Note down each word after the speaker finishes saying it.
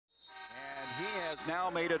It's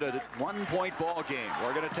now made it a one-point ball game.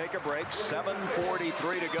 We're going to take a break.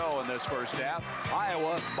 7:43 to go in this first half.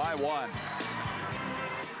 Iowa by 1.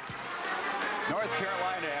 North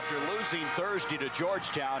Carolina, after losing Thursday to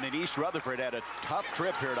Georgetown and East Rutherford, had a tough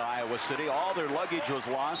trip here to Iowa City. All their luggage was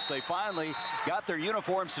lost. They finally got their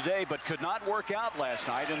uniforms today, but could not work out last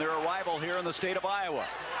night in their arrival here in the state of Iowa.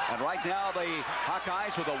 And right now, the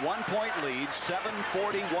Hawkeyes with a one-point lead,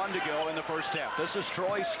 7:41 to go in the first half. This is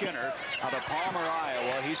Troy Skinner out of Palmer,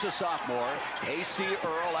 Iowa. He's a sophomore. A.C.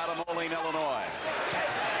 Earl out of Moline, Illinois.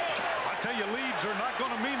 I tell you, leads are not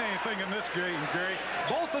going to mean anything in this game, Gary.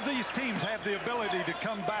 Both of these teams have the ability to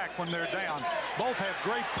come back when they're down. Both have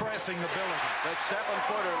great pressing ability. The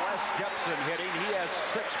 7-footer Les Jepson hitting. He has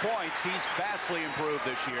 6 points. He's vastly improved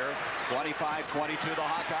this year. 25-22 the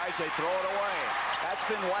Hawkeyes. They throw it away. That's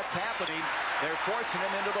been what's happening. They're forcing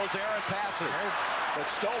him into those errant passes. But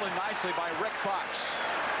stolen nicely by Rick Fox.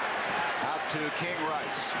 Out to King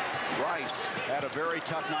Rice. Rice had a very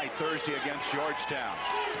tough night Thursday against Georgetown.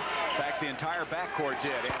 In fact, the entire backcourt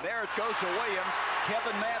did. And there it goes to Williams.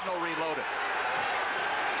 Kevin Madden will reload it.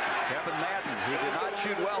 Kevin Madden, who did not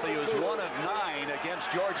shoot well. He was 1 of 9 against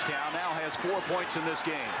Georgetown. Now has 4 points in this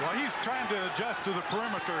game. Well, he's trying to adjust to the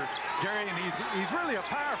perimeter, Gary, and he's really a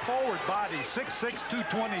power forward body. 6'6",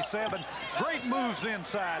 227. Great moves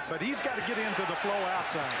inside, but he's got to get into the flow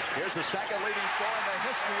outside. Here's the second leading scorer in the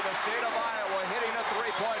history of the state of Iowa, hitting a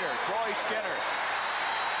three-pointer. Troy Skinner.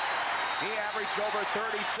 He averaged over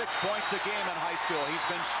 36 points a game in high school. He's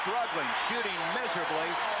been struggling, shooting miserably.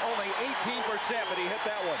 Only 18%, but he hit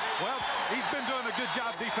that one. Well, he's been doing a good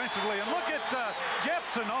job defensively. And look at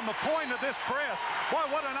Jepson on the point of this press. Boy,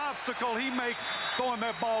 what an obstacle he makes throwing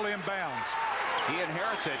that ball inbounds. He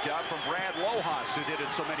inherits that job from Brad Lohas, who did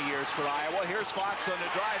it so many years for Iowa. Here's Fox on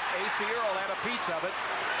the drive. A.C. Earl had a piece of it.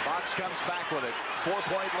 Fox comes back with it.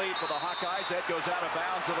 4-point lead for the Hawkeyes. That goes out of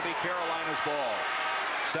bounds. It'll be Carolina's ball.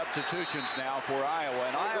 Substitutions now for Iowa,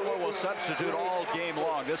 and Iowa will substitute all game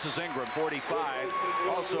long. This is Ingram, 45.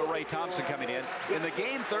 Also Ray Thompson coming in. In the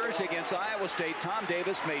game Thursday against Iowa State, Tom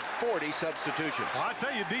Davis made 40 substitutions. Well, I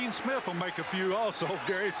tell you, Dean Smith will make a few also,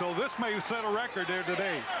 Gary, so this may set a record there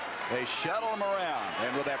today. They shuttle them around,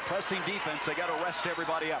 and with that pressing defense, they got to rest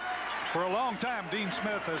everybody up. For a long time, Dean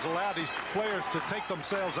Smith has allowed his players to take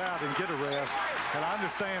themselves out and get a rest, and I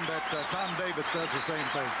understand that Tom Davis does the same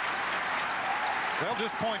thing. They'll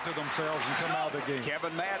just point to themselves and come out of the game.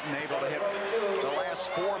 Kevin Madden able to hit the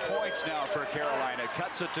last 4 points now for Carolina.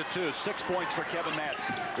 Cuts it to 2. 6 points for Kevin Madden.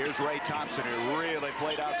 Here's Ray Thompson, who really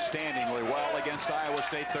played outstandingly well against Iowa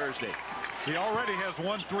State Thursday. He already has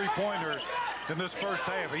 1 3-pointer in this first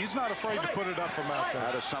half. He's not afraid to put it up from out there.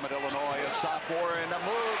 Out of Summit, Illinois, a sophomore in the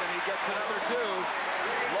move, and he gets another 2.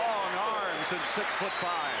 Long arms and 6'5".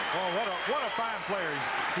 Oh, what a fine player.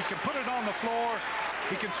 He can put it on the floor.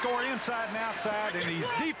 He can score inside and outside, and his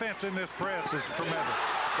defense in this press is tremendous.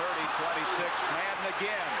 30-26, Madden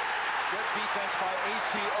again. Good defense by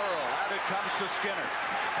A.C. Earl. Out it comes to Skinner.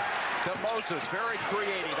 To Moses, very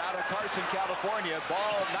creative, out of Carson, California.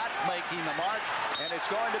 Ball not making the mark, and it's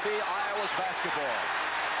going to be Iowa's basketball.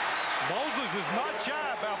 Moses is not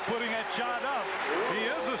shy about putting that shot up. He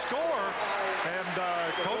is a scorer, and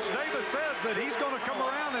Coach Davis says that he's going to come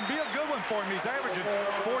around and be a good one for him. He's averaging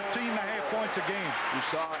 14.5 points a game. You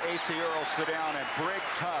saw A.C. Earl sit down, and Brig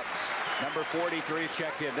Tubbs, number 43,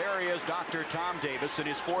 checked in. There he is, Dr. Tom Davis, in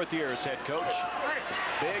his 4th year as head coach.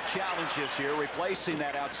 Big challenge this year, replacing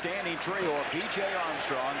that outstanding trio of B.J.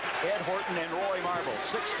 Armstrong, Ed Horton, and Roy Marble.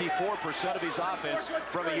 64% of his offense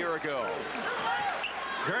from a year ago.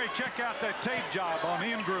 Gary, check out that tape job on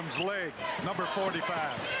Ingram's leg, number 45.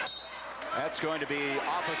 That's going to be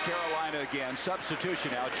off of Carolina again.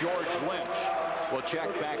 Substitution now. George Lynch will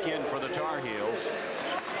check back in for the Tar Heels.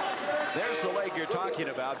 There's the leg you're talking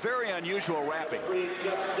about. Very unusual wrapping.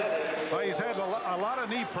 Well, he's had a lot of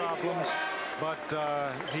knee problems, but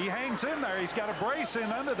he hangs in there. He's got a brace in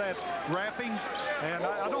under that wrapping, and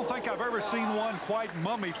I don't think I've ever seen one quite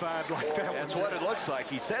mummified like that. That's what it looks like.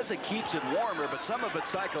 He says it keeps it warmer, but some of it's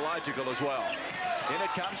psychological as well. In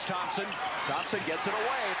it comes Thompson. Thompson gets it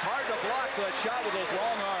away. It's hard to block that shot with those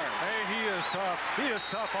long arms. Hey, he is tough. He is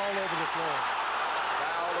tough all over the floor.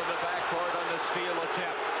 Foul in the backcourt on the steal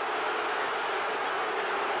attempt.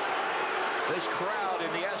 This crowd,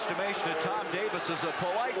 in the estimation of Tom Davis, is a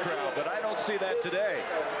polite crowd, but I don't see that today.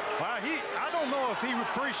 Well, I don't know if he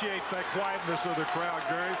appreciates that quietness of the crowd,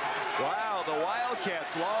 Gary. Wow, the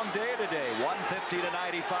Wildcats, long day today, 150 to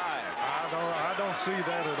 95. I don't see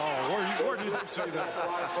that at all. Where did you see that?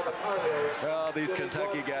 Well, these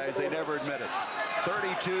Kentucky guys, they never admit it.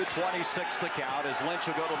 32-26 the count as Lynch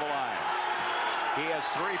will go to the line. He has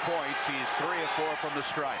 3 points. He's 3 of 4 from the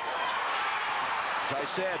stripe. As I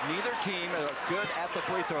said, neither team is good at the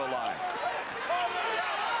free throw line.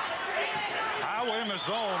 Iowa in the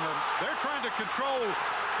zone, and they're trying to control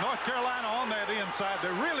North Carolina on that inside.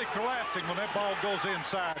 They're really collapsing when that ball goes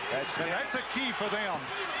inside. That's a key for them.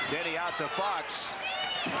 Denny out to Fox.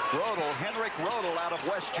 Henrik Rodel out of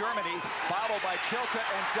West Germany, followed by Chilcutt,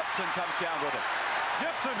 and Gibson comes down with it.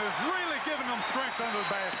 Gibson is really giving them strength under the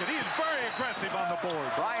basket. He is very aggressive on the board.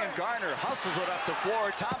 Brian Garner hustles it up the floor.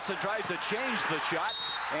 Thompson tries to change the shot,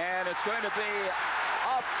 and it's going to be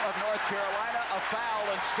off of North Carolina. A foul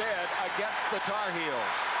instead against the Tar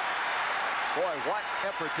Heels. Boy, what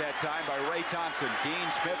effort that time by Ray Thompson.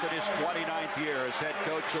 Dean Smith in his 29th year as head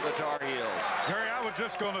coach of the Tar Heels. Gary, I was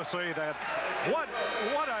just going to say that. What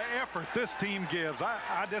an effort this team gives.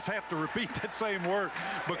 I just have to repeat that same word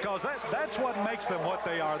because that's what makes them what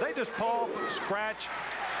they are. They just paw, scratch,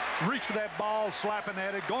 reach for that ball, slapping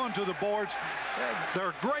at it, going to the boards. They're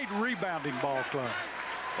a great rebounding ball club.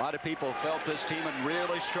 A lot of people felt this team had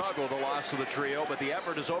really struggled the loss of the trio, but the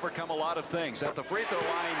effort has overcome a lot of things. At the free throw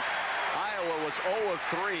line, Iowa was 0 of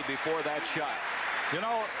 3 before that shot. You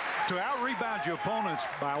know, to out-rebound your opponents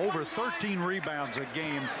by over 13 rebounds a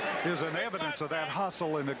game is an evidence of that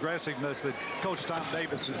hustle and aggressiveness that Coach Tom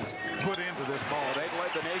Davis has put into this ball. They've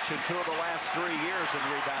led the nation 2 of the last 3 years in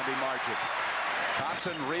rebounding margin.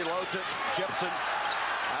 Thompson reloads it. Gibson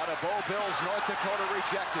out of Bo Bill's North Dakota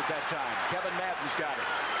rejected that time. Kevin Madden's got it.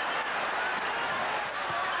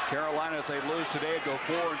 Carolina, if they lose today, go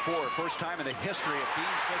 4-4. First time in the history of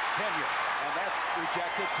Dean Smith's tenure. And that's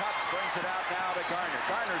rejected. Tufts brings it out now to Garner.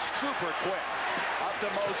 Garner's super quick. Up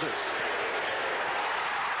to Moses.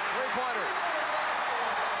 Three-pointer.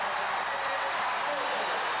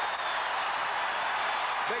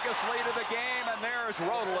 Biggest lead of the game, and there's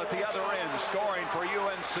Rodel at the other end, scoring for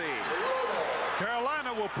UNC.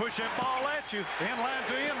 Carolina will push that ball at you, inline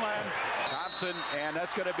to inline. Thompson, and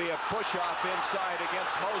that's going to be a push-off inside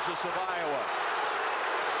against Moses of Iowa.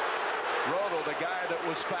 Rodel, the guy that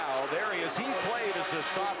was fouled. There he is. He played as a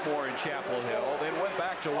sophomore in Chapel Hill, then went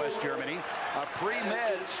back to West Germany. A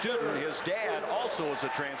pre-med student. His dad also is a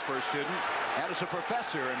transfer student and is a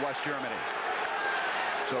professor in West Germany.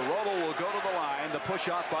 So Rodel will go to the line. The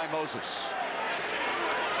push-off by Moses.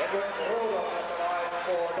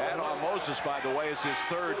 And on Moses, by the way, is his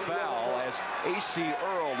 3rd foul as A.C.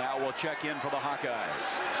 Earl now will check in for the Hawkeyes.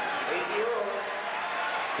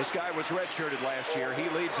 This guy was redshirted last year. He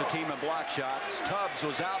leads the team in block shots. Tubbs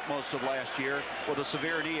was out most of last year with a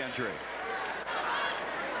severe knee injury.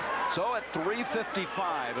 So at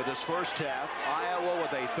 3:55 of this first half, Iowa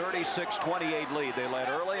with a 36-28 lead. They led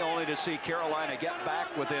early only to see Carolina get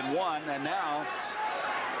back within 1, and now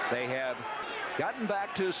they have gotten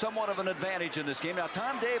back to somewhat of an advantage in this game. Now,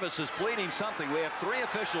 Tom Davis is pleading something. We have 3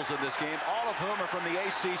 officials in this game, all of whom are from the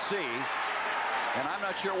ACC. And I'm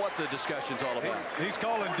not sure what the discussion's all about. He's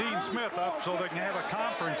calling Dean Smith up so they can have a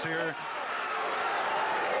conference here.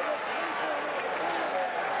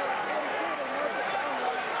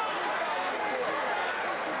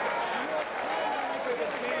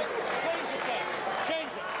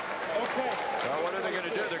 Change it. Okay. Well, what are they going to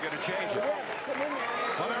do? They're going to change it.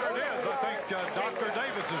 Whatever it is, I think Dr.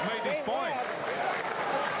 Davis has made his point.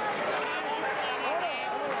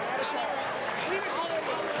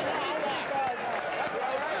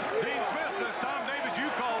 Dean Smith says, Tom Davis, you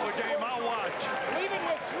call the game, I'll watch. Leave it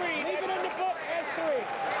with 3. Leave it in the book as 3. I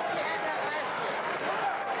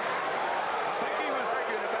think he was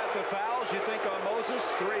thinking about the fouls. You think on Moses,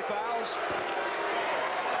 3 fouls?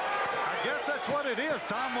 I guess that's what it is.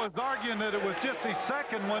 Tom was arguing that it was just his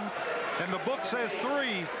 2nd one, and the book says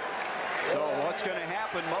 3. So what's going to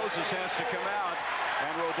happen? Moses has to come out,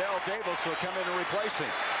 and Rodell Davis will come in and replace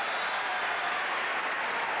him.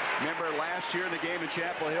 Remember last year in the game in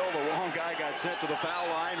Chapel Hill, the wrong guy got sent to the foul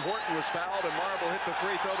line. Horton was fouled, and Marble hit the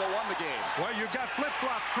free throw that won the game. Well, you've got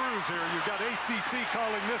flip-flop crews here. You've got ACC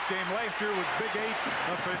calling this game. Last year was Big 8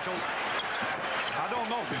 officials. I don't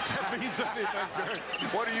know if that means anything, Gary.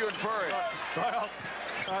 What are you inferring? Well,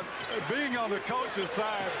 being on the coach's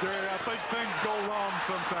side, Gary, I think things go wrong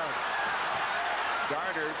sometimes.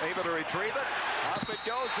 Garner able to retrieve it. Up it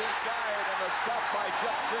goes inside, and the stop by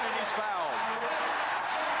Jepson, and he's fouled.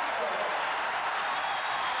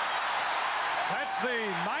 That's the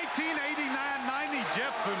 1989-90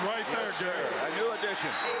 Jepson right there, Gary. A new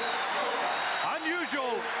addition.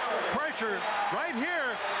 Unusual pressure right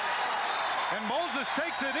here. And Moses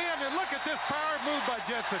takes it in, and look at this power move by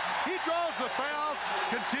Jepson. He draws the foul,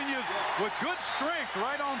 continues with good strength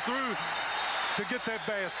right on through to get that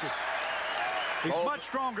basket. He's much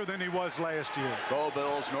stronger than he was last year. Bow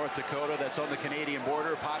Bills, North Dakota, that's on the Canadian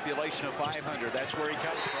border, population of 500. That's where he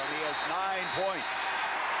comes from. He has 9 points.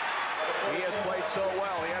 He has played so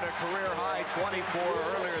well. He had a career high 24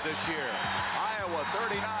 earlier this year. Iowa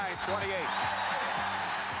 39-28.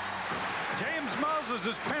 James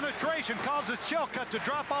Moses' penetration causes Chilcutt to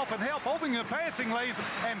drop off and help opening the passing lane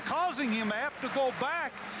and causing him to have to go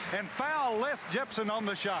back and foul Les Jepson on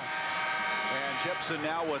the shot. And Jepson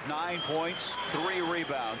now with 9 points, 3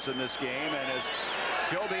 rebounds in this game. And as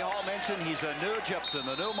Joby Hall mentioned, he's a new Jepson,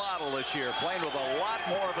 the new model this year, playing with a lot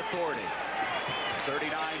more of authority.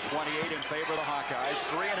 39-28 in favor of the Hawkeyes.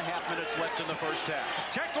 3.5 minutes left in the first half.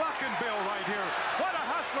 Check Luckenbill right here. What a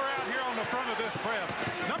hustler out here on the front of this press.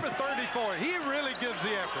 Number 34, he really gives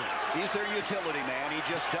the effort. He's their utility man. He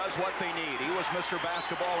just does what they need. He was Mr.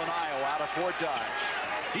 Basketball in Iowa out of Fort Dodge.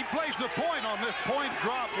 He plays the point on this point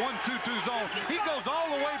drop 1-2-2 zone. He goes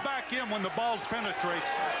all the way back in when the ball penetrates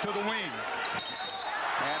to the wing.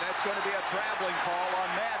 And that's going to be a traveling call on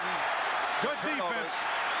Madden. Good defense.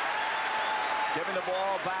 Giving the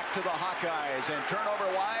ball back to the Hawkeyes. And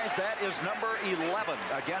turnover-wise, that is number 11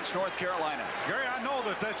 against North Carolina. Gary, I know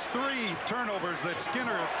that's 3 turnovers that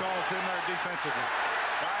Skinner has caused in there defensively.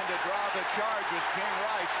 Trying to draw the charge was King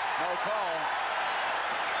Rice. No call.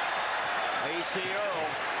 A.C. Earl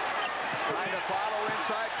trying to follow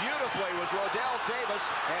inside beautifully was Rodell Davis.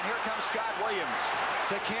 And here comes Scott Williams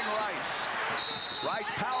to King Rice.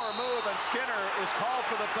 Rice power move, and Skinner is called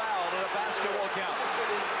for the foul, and a basket will count.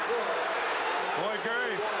 Boy,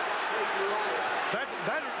 Gary,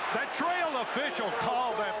 that trail official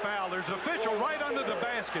called that foul. There's an official right under the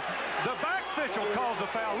basket. The back official calls the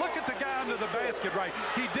foul. Look at the guy under the basket right.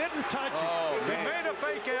 He didn't touch it. He made a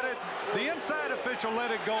fake at it. The inside official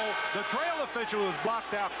let it go. The trail official who was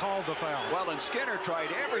blocked out called the foul. Well, and Skinner tried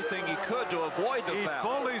everything he could to avoid the foul.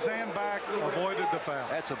 He pulled his hand back, avoided the foul.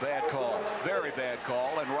 That's a bad call. Very bad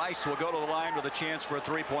call. And Rice will go to the line with a chance for a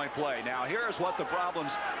 3-point play. Now, here's what the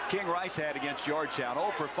problems King Rice had against Georgetown.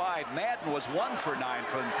 0 for 5. Madden was 1 for 9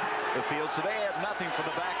 from the field, so they have nothing from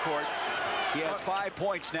the backcourt. He has 5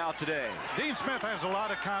 points now today. Dean Smith has a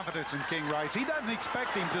lot of confidence in King Rice. He doesn't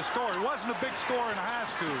expect him to score. He wasn't a big scorer in high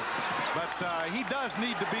school, but he does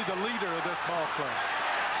need to be the leader of this ball club.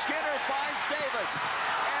 Skinner finds Davis,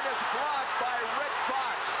 and it's blocked by Rick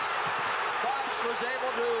Fox. Fox was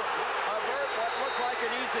able to avert what looked like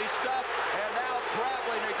an easy stuff, and now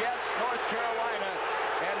traveling against North Carolina.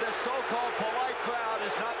 And this so-called polite crowd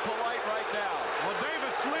is not polite right now. Well,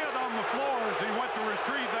 Davis slid on the floor as he went to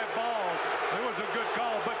retrieve that ball. It was a good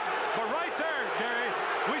call. But right there, Gary,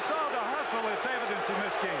 we saw the hustle that's evidence in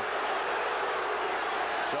this game.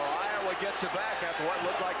 So Iowa gets it back after what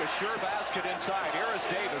looked like a sure basket inside. Here is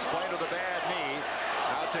Davis playing with a bad knee.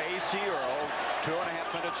 Out to A.C. Earl. 2.5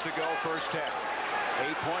 minutes to go, first half.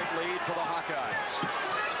 8-point lead for the Hawkeyes.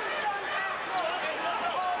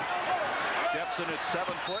 Jepson at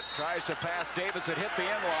 7 foot, tries to pass Davis. It hit the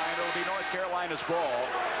end line. It'll be North Carolina's ball.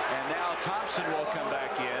 And now Thompson will come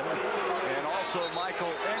back in. And also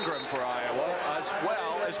Michael Ingram for Iowa, as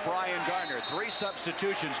well as Brian Garner. 3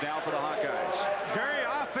 substitutions now for the Hawkeyes. Gary,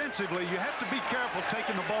 offensively, you have to be careful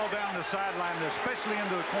taking the ball down the sideline, especially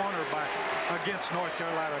into the cornerback against North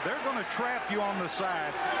Carolina. They're going to trap you on the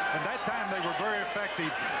side. And that time they were very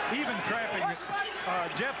effective, even trapping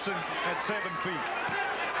Jepson at 7 feet.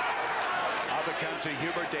 Up comes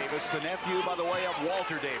Hubert Davis, the nephew, by the way, of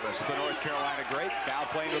Walter Davis, the North Carolina great, now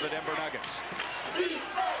playing with the Denver Nuggets.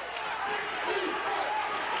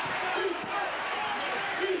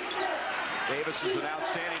 Davis is an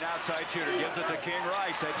outstanding outside shooter, gives it to King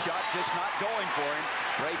Rice. That shot just not going for him.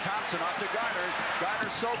 Ray Thompson off to Garner.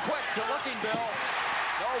 Garner so quick to Luckenbill.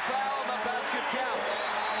 No foul, and the basket counts.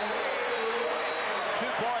 2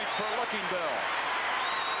 points for Luckenbill.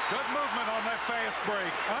 Good movement on that fast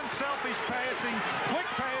break. Unselfish passing, quick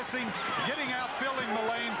passing, getting out, filling the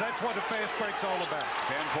lanes. That's what a fast break's all about.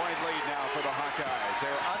 10-point lead now for the Hawkeyes.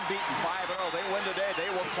 They're unbeaten 5-0. They win today.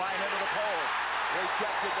 They will climb into the poll.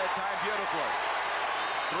 Rejected that time beautifully.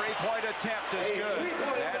 3-point attempt is good.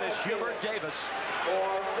 That is Hubert Davis.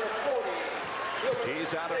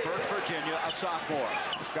 He's out of Burke, Virginia, a sophomore.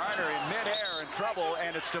 Garner in midair in trouble,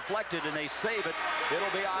 and it's deflected, and they save it.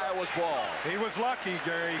 It'll be Iowa's ball. He was lucky,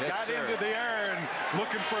 Gary. He got into the air and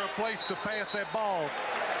looking for a place to pass that ball.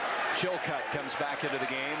 Chilcutt comes back into the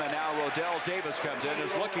game, and now Rodell Davis comes in as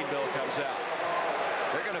Luckenbill comes out.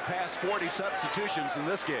 They're going to pass 40 substitutions in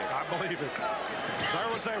this game. I believe it. There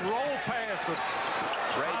was a roll pass of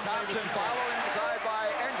Ray Thompson following inside by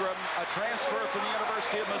Ingram, a transfer from the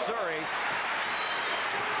University of Missouri.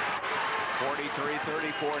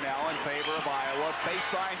 43-34 now in favor of Iowa.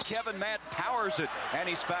 Baseline, Kevin Matt powers it, and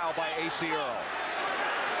he's fouled by A.C. Earl.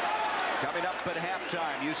 Coming up at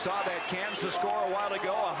halftime, you saw that Kansas score a while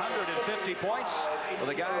ago, 150 points. Well,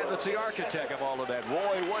 the guy that's the architect of all of that,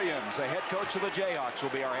 Roy Williams, the head coach of the Jayhawks,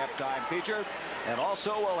 will be our halftime feature. And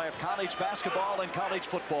also we'll have college basketball and college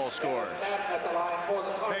football scores.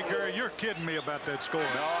 Hey, Gary, you're kidding me about that score.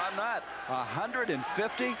 No, I'm not.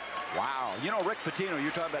 150? Wow. You know, Rick Pitino,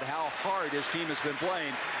 you're talking about how hard his team has been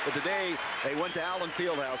playing. But today, they went to Allen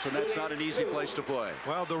Fieldhouse, and that's not an easy place to play.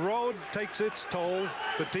 Well, the road takes its toll,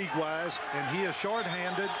 fatigue-wise, and he is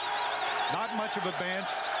short-handed, not much of a bench,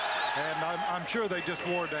 and I'm sure they just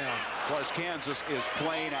wore down. Plus, Kansas is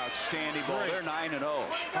playing outstanding ball. They're 9-0.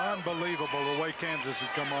 Unbelievable the way Kansas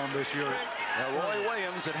has come on this year. Now, Roy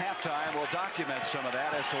Williams at halftime will document some of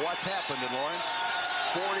that as to what's happened in Lawrence.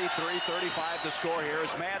 43-35 the score here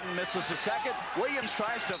as Madden misses a second. Williams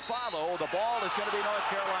tries to follow. The ball is going to be North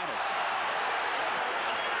Carolina's.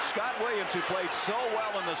 Scott Williams, who played so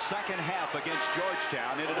well in the second half against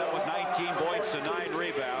Georgetown, ended up with 19 points and 9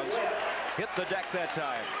 rebounds. Hit the deck that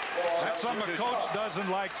time. That's something a coach doesn't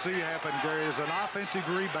like to see happen, Gary, is an offensive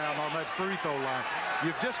rebound on that free throw line.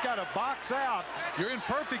 You've just got to box out. You're in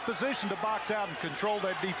perfect position to box out and control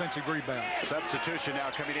that defensive rebound. Substitution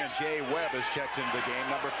now coming in. Jay Webb has checked into the game,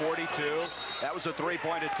 number 42. That was a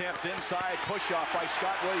three-point attempt inside, push-off by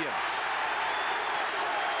Scott Williams.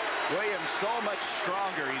 Williams so much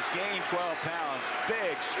stronger. He's gained 12 pounds.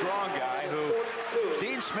 Big, strong guy who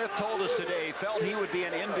Dean Smith told us today felt he would be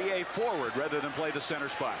an NBA forward rather than play the center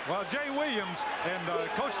spot. Well, Jay Williams and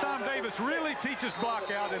Coach Tom Davis really teaches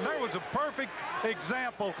block out, and there was a perfect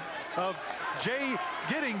example of Jay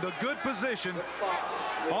getting the good position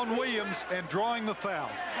on Williams and drawing the foul.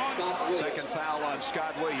 Second foul on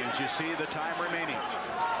Scott Williams. You see the time remaining.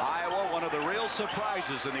 Iowa, one of the real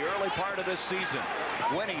surprises in the early part of this season,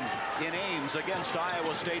 winning in Ames against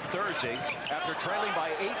Iowa State Thursday after trailing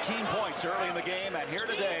by 18 points early in the game, and here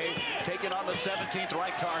today taking on the 17th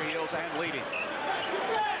ranked Tar Heels and leading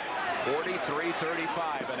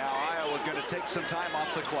 43-35, and now Iowa's going to take some time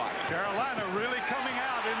off the clock. Carolina really coming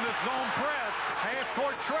out in this zone press,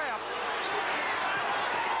 half-court trap.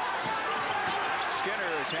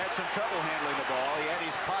 Skinner has had some trouble handling the ball. He had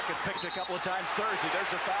his pocket picked a couple of times Thursday.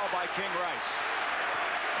 There's a foul by King Rice.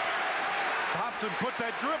 Thompson put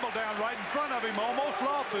that dribble down right in front of him, almost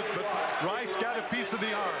lost it, but Rice got a piece of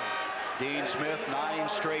the arm. Dean Smith, 9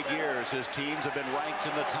 straight years. His teams have been ranked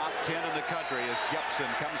in the top 10 in the country as Jepson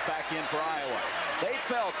comes back in for Iowa. They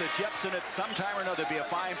felt that Jepson at some time or another would be a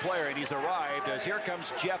fine player, and he's arrived as here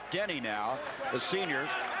comes Jeff Denny now, the senior.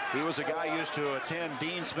 He was a guy used to attend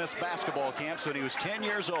Dean Smith's basketball camps when he was 10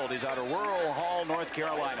 years old. He's out of Rural Hall, North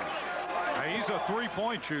Carolina. He's a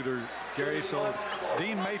three-point shooter, Gary, so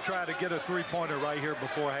Dean may try to get a three-pointer right here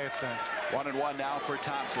before halftime. 1-1 now for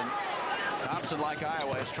Thompson. Thompson, like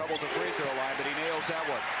Iowa, has trouble at the free throw line, but he nails that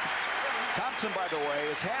one. Thompson, by the way,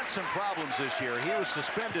 has had some problems this year. He was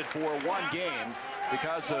suspended for 1 game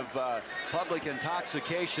because of public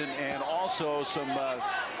intoxication and also some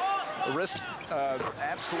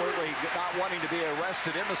absolutely not wanting to be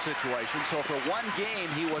arrested in the situation. So for 1 game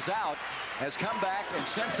he was out, has come back, and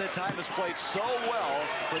since that time has played so well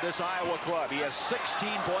for this Iowa club. He has 16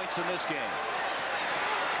 points in this game.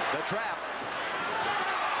 The trap.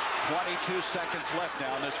 22 seconds left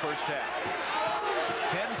now in this first half.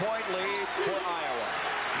 10-point lead for Iowa.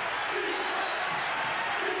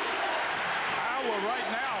 Iowa right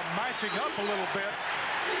now matching up a little bit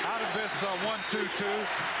out of this 1-2-2.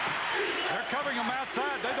 They're covering them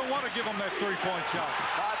outside. They don't want to give them that three-point shot.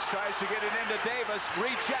 Potts tries to get it into Davis.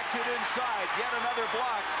 Rejected inside. Yet another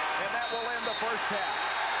block, and that will end the first half.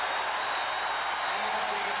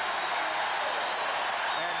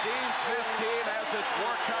 And Dean Smith's team has its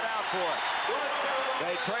work cut out for it.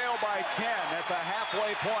 They trail by 10 at the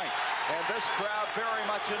halfway point, and this crowd very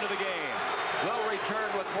much into the game. We'll return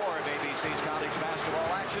with more of ABC's college basketball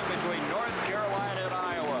action between North Carolina and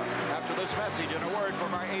Iowa after this message and a word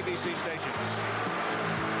from our ABC stations.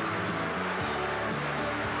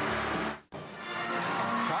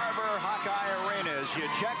 Carver Hawkeye Arena, as you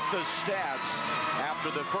check the stats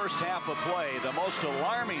after the first half of play, the most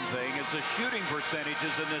alarming thing is the shooting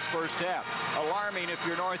percentages in this first half. Alarming if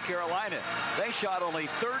you're North Carolina. They shot only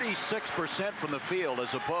 36% from the field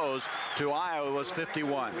as opposed to Iowa's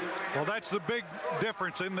 51. Well, that's the big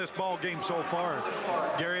difference in this ball game so far,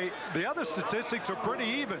 Gary. The other statistics are pretty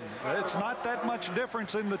even. It's not that much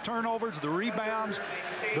difference in the turnovers, the rebounds,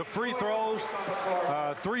 the free throws,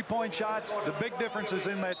 three-point shots. The big difference is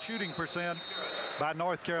in that shooting percent. by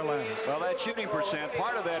North Carolina. Well, that shooting percent,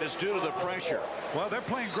 part of that is due to the pressure. Well, they're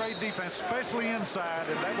playing great defense, especially inside,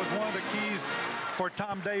 and that was one of the keys for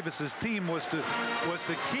Tom Davis's team was to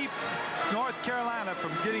keep North Carolina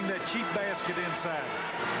from getting that cheap basket inside.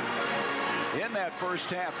 In that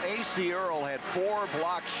first half, A.C. Earl had 4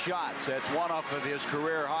 blocked shots. That's one off of his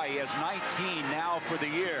career high. He has 19 now for the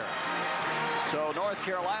year. So North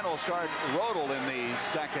Carolina will start Rodel in the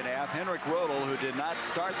second half. Henrik Rodel, who did not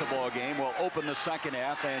start the ball game, will open the second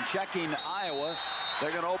half. And checking Iowa,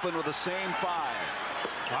 they're going to open with the same 5.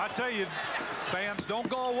 I tell you, fans, don't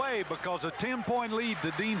go away, because a 10-point lead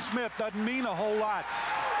to Dean Smith doesn't mean a whole lot.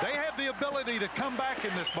 They have the ability to come back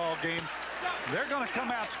in this ball game. They're going to come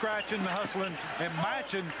out scratching, hustling, and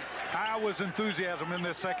matching Iowa's enthusiasm in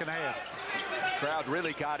this second half. Crowd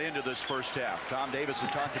really got into this first half. Tom Davis has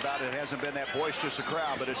talked about it. It hasn't been that boisterous a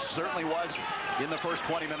crowd, but it certainly was in the first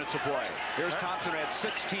 20 minutes of play. Here's Thompson, who had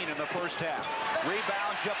 16 in the first half.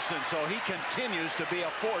 Rebound Gibson, so he continues to be a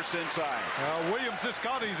force inside. Williams just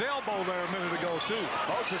got his elbow there a minute ago, too.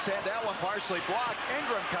 Moses had that one partially blocked.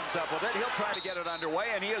 Ingram comes up with it. He'll try to get it underway,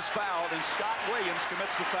 and he is fouled, and Scott Williams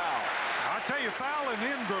commits the foul. I tell you, fouling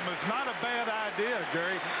Ingram is not a bad idea,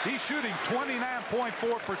 Gary. He's shooting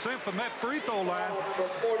 29.4% from that free throw line.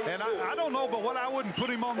 And I don't know, but what I wouldn't put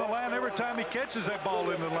him on the line every time he catches that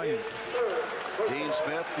ball in the lane. Dean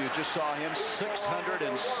Smith, you just saw him,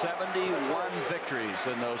 671 victories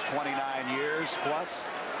in those 29 years plus.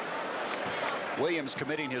 Williams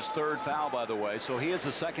committing his 3rd foul, by the way, so he is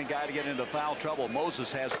the second guy to get into foul trouble. Moses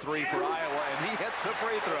has 3 for Iowa, and he hits the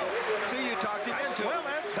free throw. See, you talked him into it. Well,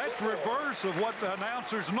 that's reverse of what the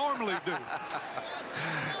announcers normally do.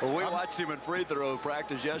 Well, we watched him in free throw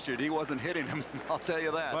practice yesterday. He wasn't hitting him, I'll tell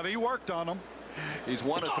you that. But he worked on them. He's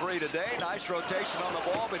 1 of 3 today. Nice rotation on the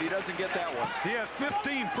ball, but he doesn't get that one. He has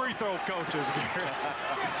 15 free throw coaches.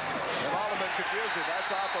 They've all been confusing. That's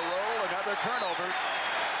off a roll, another turnover.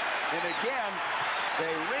 And again,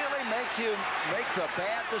 they really make you make the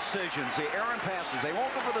bad decisions, the errant passes. They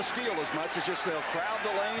won't go for the steal as much as just they'll crowd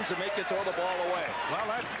the lanes and make you throw the ball away. Well,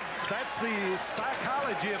 that's the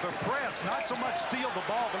psychology of a press. Not so much steal the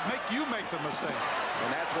ball, but make you make the mistake.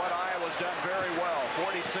 And that's what Iowa's done very well.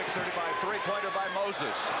 46-35, 3-pointer by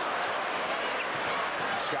Moses.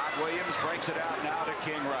 Scott Williams breaks it out now to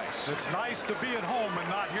King Rice. It's nice to be at home and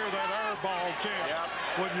not hear that air ball chant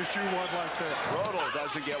when you shoot one like that. Rodel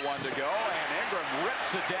doesn't get one to go, and Ingram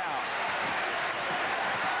rips it down.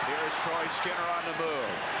 Here's Troy Skinner on the move.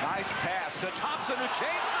 Nice pass to Thompson, who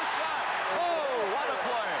changed the shot. Oh, what a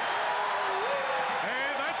play.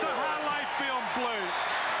 Hey, that's a highlight film play.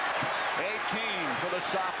 18 for the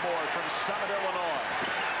sophomore from Summit, Illinois.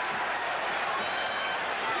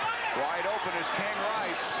 Wide open is King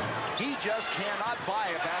Rice. He just cannot buy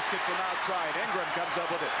a basket from outside. Ingram comes up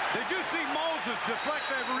with it. Did you see Moses deflect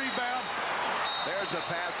that rebound? There's a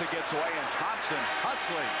pass that gets away, and Thompson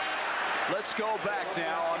hustling. Let's go back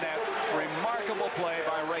now on that remarkable play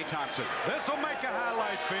by Ray Thompson. This will make a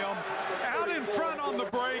highlight film. Out in front on the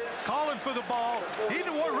break, calling for the ball. He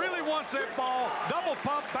really wants that ball. Double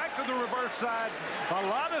pump back to the reverse side. A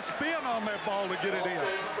lot of spin on that ball to get it in.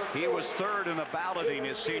 He was 3rd in the balloting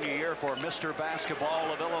his senior year for Mr.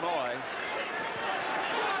 Basketball of Illinois.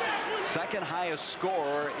 Second highest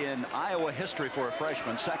scorer in Iowa history for a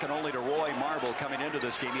freshman, second only to Roy Marble coming into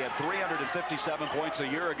this game. He had 357 points a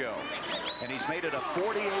year ago, and he's made it a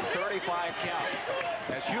 48-35 count.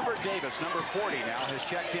 As Hubert Davis, number 40 now, has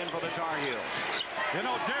checked in for the Tar Heels. You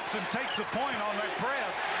know, Jepson takes the point on that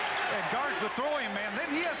press and guards the throwing man.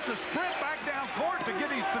 Then he has to sprint back down court to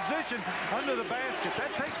get his position under the basket.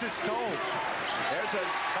 That takes its toll. There's a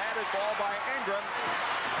batted ball by Ingram.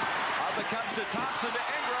 Up it comes to Thompson to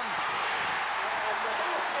Ingram.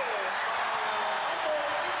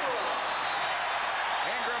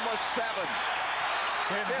 Ingram was 7.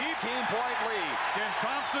 15-point lead. Can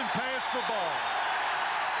Thompson pass the ball?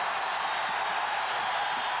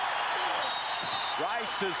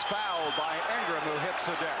 Rice is fouled by Ingram, who hits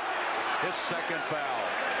the deck. His second foul.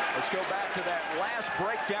 Let's go back to that last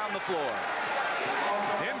break down the floor.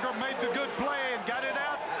 Ingram made the good play and got it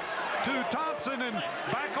out to Thompson and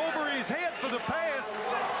back over his head for the pass.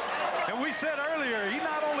 And we said earlier, he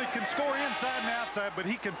not only can score inside and outside, but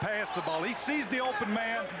he can pass the ball. He sees the open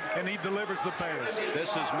man, and he delivers the pass. This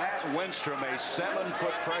is Matt Winstrom, a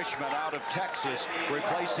 7-foot freshman out of Texas,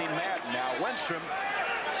 replacing Matt. Now, Winstrom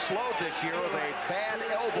slowed this year with a bad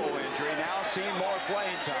elbow injury, now seeing more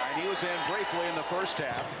playing time. He was in briefly in the first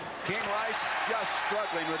half. King Rice just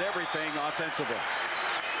struggling with everything offensively.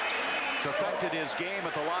 It's affected his game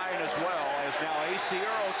at the line as well, as now A.C.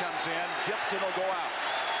 Earl comes in. Gibson will go out.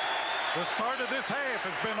 The start of this half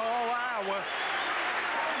has been all Iowa.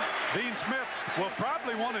 Dean Smith will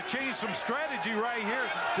probably want to change some strategy right here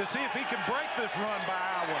to see if he can break this run by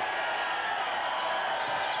Iowa.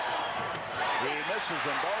 He misses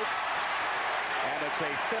them both, and it's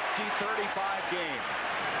a 50-35 game.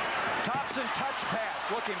 Thompson touch pass.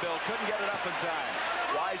 Looking Bill couldn't get it up in time.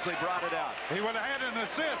 Wisely brought it out. He would have had an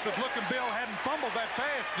assist if Looking Bill hadn't fumbled that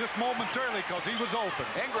pass just momentarily because he was open.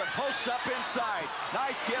 Ingram posts up inside.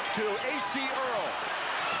 Nice gift to A.C. Earl.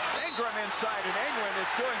 Ingram inside, and Ingram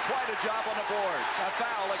is doing quite a job on the boards. A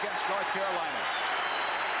foul against North Carolina.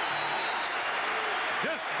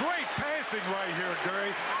 Just great passing right here,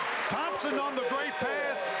 Gary. Thompson on the great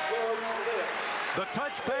pass. The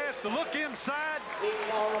touch pass, the look inside.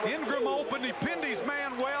 Ingram open. He pinned his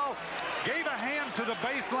man well. Gave a hand to the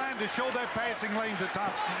baseline to show that passing lane to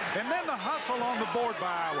Thompson. And then the hustle on the board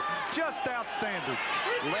by Iowa. Just outstanding.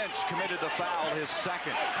 Lynch committed the foul, his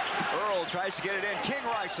second. Earl tries to get it in. King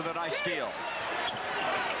Rice with a nice steal.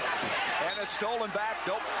 And it's stolen back.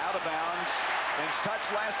 Nope, out of bounds. And it's touched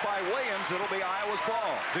last by Williams. It'll be Iowa's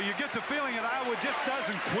ball. Do you get the feeling that Iowa just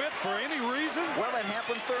doesn't quit for any reason? Well, it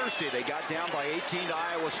happened Thursday. They got down by 18 to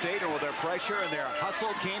Iowa State, and with their pressure and their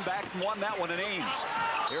hustle, came back and won that one in Ames.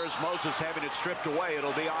 Here's Moses having it stripped away.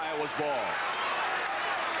 It'll be Iowa's ball.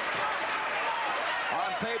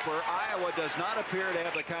 On paper, Iowa does not appear to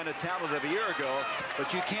have the kind of talent of a year ago,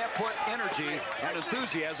 but you can't put energy and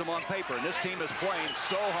enthusiasm on paper, and this team is playing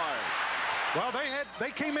so hard. Well,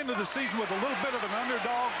 they came into the season with a little bit of an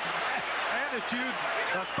underdog attitude,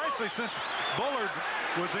 especially since Bullard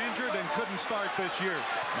was injured and couldn't start this year.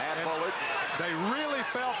 Matt Bullard. They really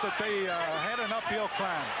felt that they had an uphill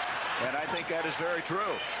climb. And I think that is very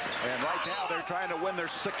true. And right now they're trying to win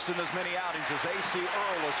their sixth in as many outings as A.C.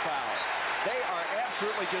 Earl is fouled. They are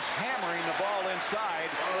absolutely just hammering the ball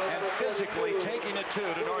inside and physically taking it to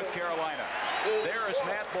North Carolina. There is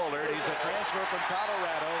Matt Bullard. He's a transfer from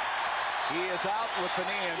Colorado. He is out with the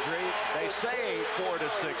knee injury. They say 4 to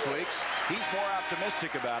 6 weeks. He's more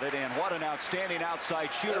optimistic about it, and what an outstanding outside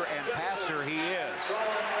shooter and passer he is.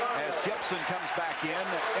 As Gibson comes back in,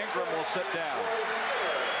 Ingram will sit down.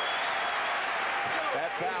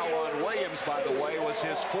 That foul on Williams, by the way, was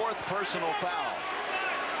his 4th personal foul.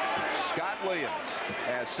 Scott Williams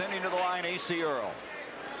as sending to the line A.C. Earl.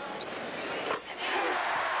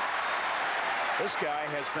 This guy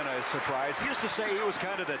has been a surprise. He used to say he was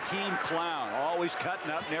kind of the team clown, always cutting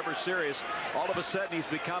up, never serious. All of a sudden, he's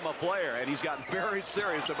become a player, and he's gotten very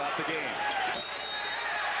serious about the game.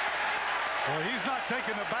 Well, he's not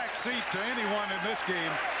taking a back seat to anyone in this game.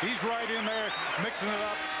 He's right in there, mixing it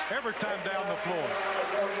up every time down the floor.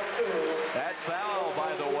 That foul, by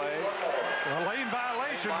the way. A lane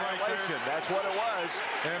violation right there. That's what it was.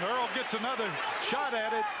 And Earl gets another shot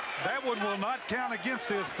at it. That one will not count against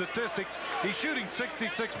his statistics. He's shooting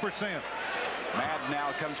 66%. Madden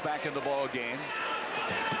now comes back in the ball game.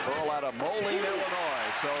 Earl out of Moline,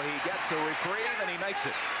 Illinois. So he gets a reprieve and he makes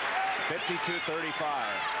it. 52-35.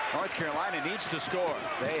 North Carolina needs to score.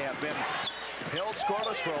 They have been held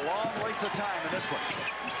scoreless for a long length of time in this one.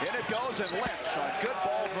 In it goes, and Lynch on good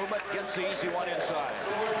ball movement gets the easy one inside.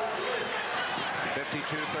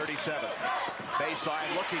 52-37.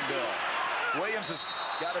 Baseline looking Bill. Williams has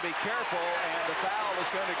got to be careful, and the foul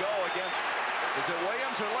is going to go against, is it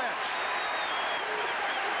Williams or Lynch?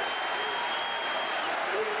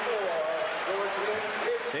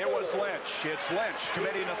 It was Lynch. It's Lynch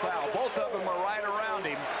committing a foul. Both of them are right around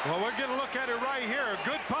him. Well, we're going to look at it right here. A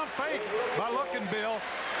good pump fake by Looking Bill.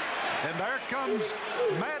 And there comes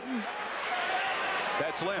Madden.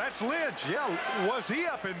 That's Lynch. That's Lynch. Yeah, was he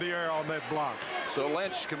up in the air on that block? So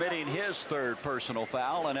Lynch committing his 3rd personal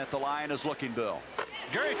foul, and at the line is Looking Bill.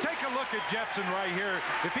 Gary, take a look at Jepson right here.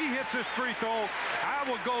 If he hits this free throw,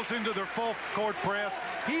 Iowa goes into their full court press.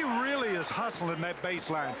 He really is hustling that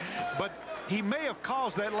baseline. But he may have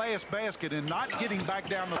caused that last basket in not getting back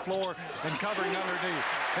down the floor and covering underneath.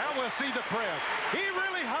 Now we'll see the press. He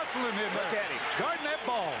really hustling in there. Look at him. Guarding that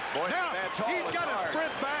ball. Boy, now, he's got to hard.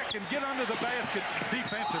 sprint back and get under the basket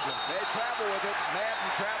defensively. They travel with it. Madden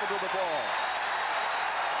traveled to the ball.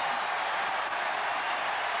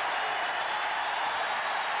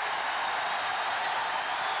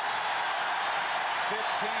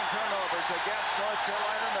 Turnovers against North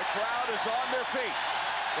Carolina, and the crowd is on their feet.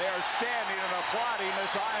 They are standing and applauding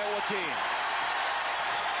this Iowa team.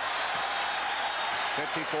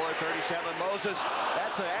 54-37 Moses.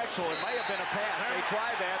 That's an actual, it may have been a pass. They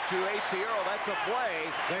tried that to A.C. Earl. That's a play.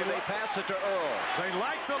 They pass it to Earl. They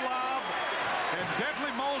like the lob, and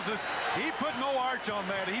definitely Moses, he put no arch on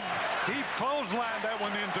that. He clotheslined that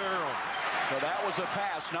one into Earl. So that was a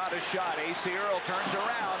pass, not a shot. A.C. Earl turns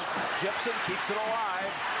around. Gibson keeps it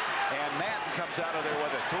alive. And Madden comes out of there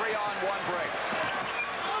with a 3-on-1 break.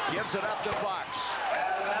 Gives it up to Fox.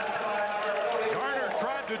 Garner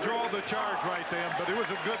tried to draw the charge right then, but it was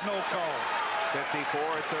a good no call.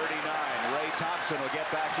 54-39. Ray Thompson will get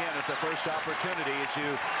back in at the first opportunity as you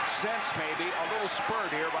sense maybe a little spurt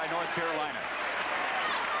here by North Carolina.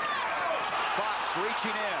 Fox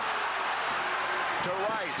reaching in to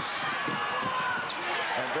Rice.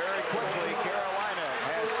 And very quickly, Carolina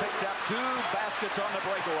has picked up 2 baskets on the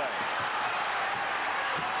breakaway.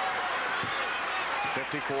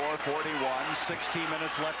 54-41, 16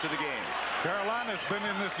 minutes left of the game. Carolina's been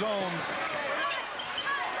in this zone.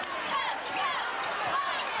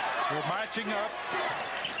 They're matching up.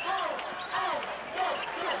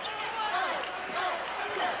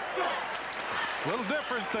 A little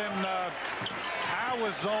different than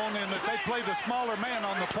Iowa's zone in that they play the smaller man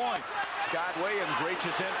on the point. Scott Williams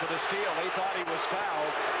reaches in for the steal. He thought he was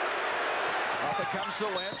fouled. Up it comes to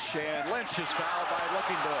Lynch, and Lynch is fouled by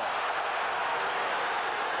Looking Bill.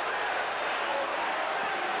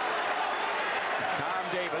 Tom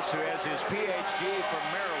Davis, who has his Ph.D. from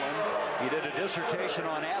Maryland. He did a dissertation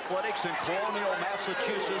on athletics in Colonial,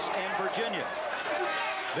 Massachusetts, and Virginia.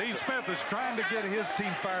 Dean Smith is trying to get his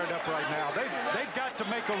team fired up right now. They've got to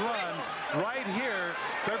make a run right here.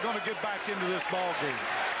 They're going to get back into this ball game.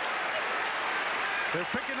 They're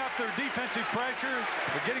picking up their defensive pressure.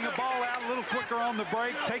 They're getting the ball out a little quicker on the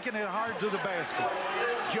break, taking it hard to the basket.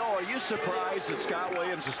 Joe, are you surprised that Scott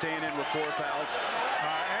Williams is staying in with 4 fouls?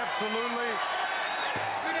 Absolutely.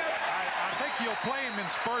 I think he'll play him in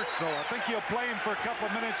spurts, though. I think he'll play him for a couple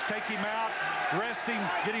of minutes, take him out, rest him,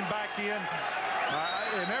 get him back in.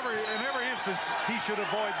 In every instance, he should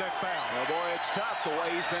avoid that foul. Well, boy, it's tough the way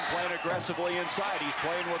he's been playing aggressively inside. He's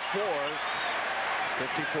playing with 4.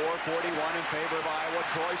 54-41 in favor of Iowa.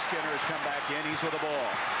 Troy Skinner has come back in. He's with the ball.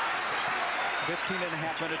 15 and a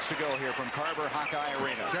half minutes to go here from Carver Hawkeye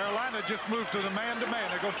Arena. Carolina just moved to the man-to-man.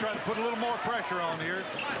 They're going to try to put a little more pressure on here.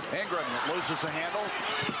 Ingram loses the handle.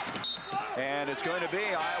 And it's going to be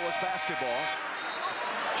Iowa's basketball.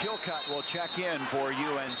 Chilcutt will check in for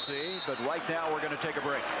UNC, but right now we're going to take a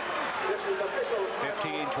break.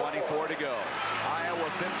 15:24 to go. Iowa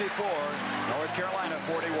 54, North Carolina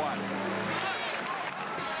 41.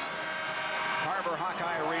 Carver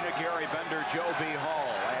Hawkeye Arena, Gary Bender, Joe B.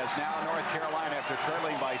 Hall, as now North Carolina, after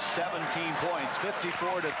trailing by 17 points,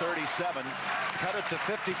 54-37, cut it to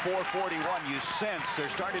 54-41. You sense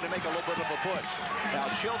they're starting to make a little bit of a push. Now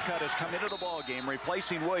Chilcutt has come into the ball game,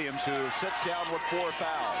 replacing Williams, who sits down with 4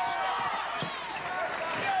 fouls.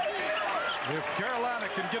 If Carolina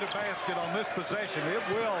can get a basket on this possession, it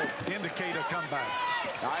will indicate a comeback.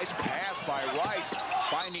 Nice pass by Rice,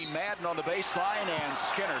 finding Madden on the baseline, and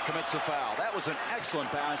Skinner commits a foul. That was an excellent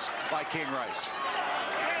pass by King Rice.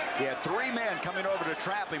 He had 3 men coming over to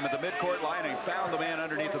trap him at the midcourt line, and found the man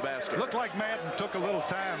underneath the basket. Looked like Madden took a little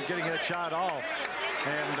time getting that shot off,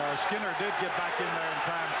 and Skinner did get back in there in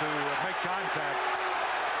time to make contact.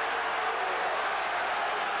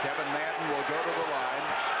 Kevin Madden will go to the line,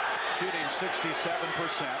 shooting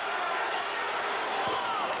 67%.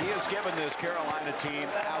 He has given this Carolina team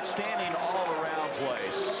outstanding all-around play.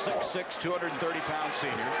 6'6", 230-pound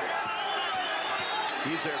senior.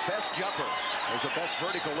 He's their best jumper. There's the best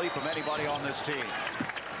vertical leap of anybody on this team.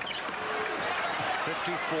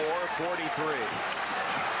 54-43.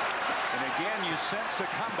 And again, you sense a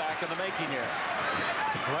comeback in the making here.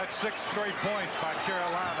 Well, that's 6 straight points by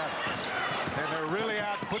Carolina. And they're really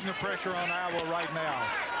out putting the pressure on Iowa right now.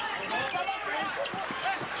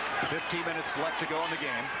 15 minutes left to go in the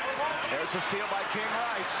game. There's a steal by King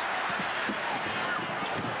Rice.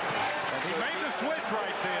 He made the switch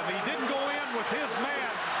right then. He didn't go in with his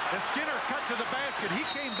man. As Skinner cut to the basket, he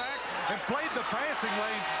came back and played the passing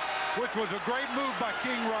lane, which was a great move by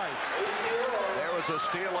King Rice. There was a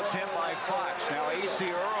steal attempt by Fox. Now A.C.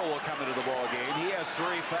 Earl will come into the ball game. He has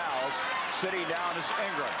 3 fouls. Sitting down is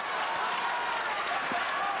Ingram.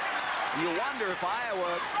 You wonder if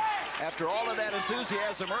Iowa, after all of that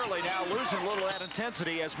enthusiasm early, now losing a little of that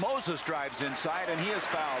intensity as Moses drives inside, and he is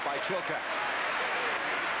fouled by Chilcutt.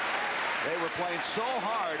 They were playing so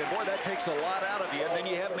hard, and boy, that takes a lot out of you. And then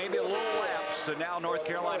you have maybe a little lapse, and now North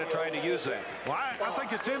Carolina trying to use that. Well, I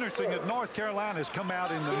think it's interesting that North Carolina has come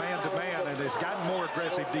out in the man-to-man and has gotten more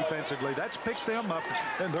aggressive defensively. That's picked them up,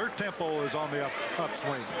 and their tempo is on the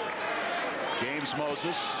upswing. James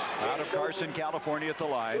Moses out of Carson, California at the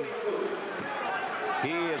line.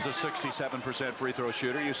 He is a 67% free throw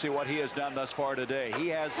shooter. You see what he has done thus far today. He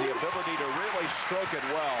has the ability to really stroke it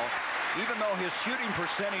well. even though his shooting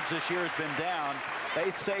percentage this year has been down,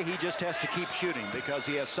 they say he just has to keep shooting because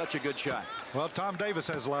he has such a good shot. Well, Tom Davis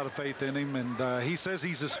has a lot of faith in him, and he says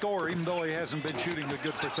he's a scorer even though he hasn't been shooting a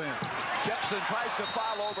good percent. Jepson tries to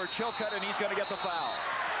foul over Chilcutt, and he's going to get the foul.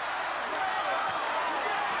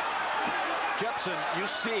 Jepson, you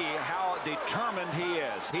see how determined he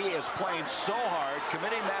is. He is playing so hard,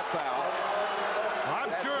 committing that foul.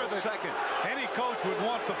 I'm sure that any coach would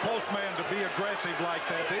want the postman to be aggressive like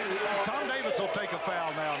that. Tom Davis will take a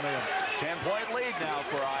foul now and then. 10-point lead now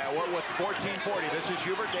for Iowa with 14:40. This is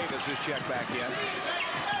Hubert Davis who's checked back in.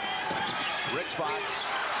 Rich Fox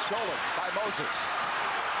stolen by Moses.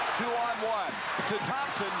 2-on-1 to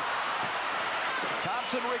Thompson.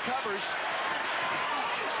 Thompson recovers.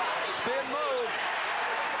 Spin move.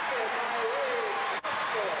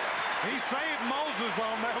 He saved Moses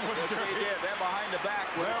on that one. Yes, he did. That behind the back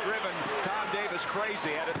would have driven Tom Davis crazy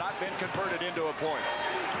had it not been converted into a points.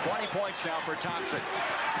 20 points now for Thompson.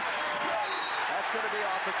 That's going to be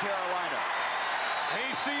off of Carolina.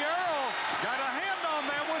 A.C. Earl got a hand on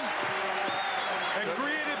that one and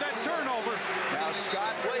created that turnover. Now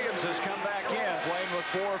Scott Williams has come back in, playing with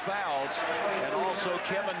 4 fouls, and also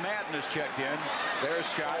Kevin Madden has checked in. There's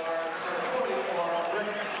Scott.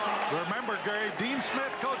 Remember, Gary, Dean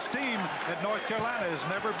Smith coach team at North Carolina has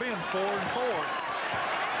never been 4-4.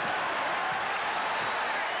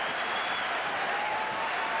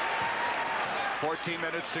 14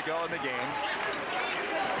 minutes to go in the game.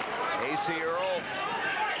 A.C. Earl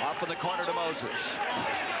off in the corner to Moses.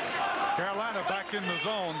 Carolina back in the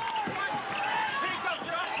zone.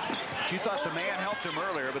 You thought the man helped him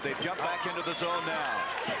earlier, but they've jumped back into the zone now.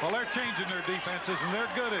 Well, they're changing their defenses, and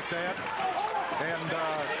they're good at that. And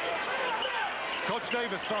Coach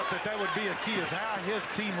Davis thought that would be a key, is how his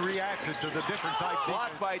team reacted to the different type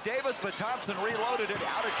defense. Blocked by Davis, but Thompson reloaded it.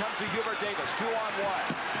 Out it comes to Hubert Davis. 2-on-1.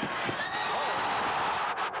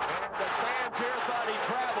 And the fans here thought he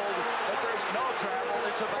traveled, but there's no travel.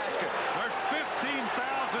 It's a basket. There's 15,000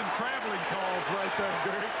 traveling calls right there,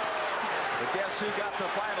 Gary. But guess who got the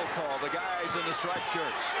final call? The guys in the striped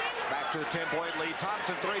shirts. Back to a 10-point lead.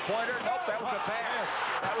 Thompson three-pointer. Nope, that was a pass.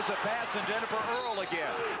 That was a pass, and Jennifer Earl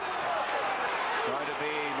again. Going to be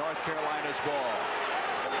North Carolina's ball.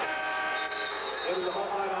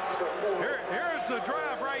 Here's the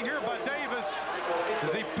drive right here by Davis as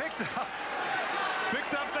he picked up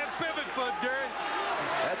that pivot foot, Gary.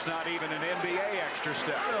 That's not even an NBA extra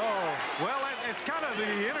step. Oh, well, it's kind of the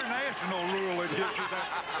international rule that gives you that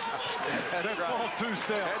full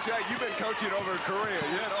 2-step. That's right. You've been coaching over in Korea.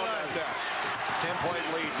 You know about that. 10-point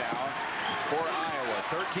lead now for Iowa.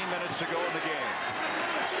 13 minutes to go in the game.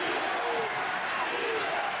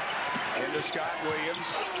 Into Scott Williams.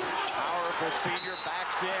 Powerful senior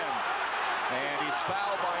backs in. And he's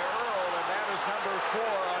fouled by Earl, and that is number 4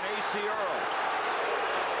 on A.C. Earl.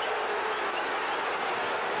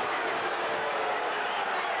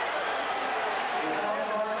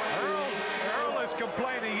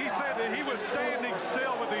 Complaining. He said that he was standing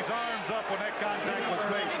still with his arms up when that contact was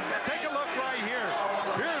made. Take a look right here.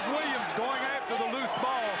 Here's Williams going after the loose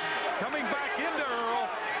ball. Coming back into Earl.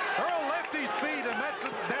 Earl left his feet, and that's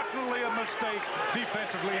definitely a mistake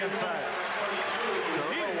defensively inside.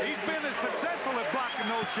 He's been as successful at blocking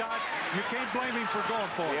those shots. You can't blame him for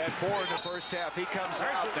going for it. He had 4 in the first half. He comes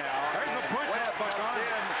out now. There's a push-up by Garner.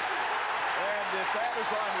 And if that is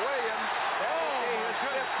on Williams, that will be his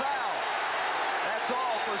 5th foul. That's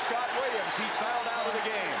all for Scott Williams. He's fouled out of the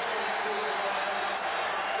game.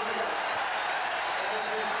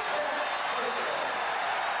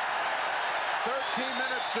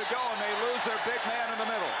 Minutes to go, and they lose their big man in the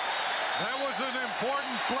middle. That was an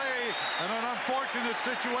important play and an unfortunate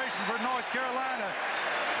situation for North Carolina.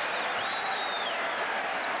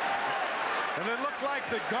 And it looked like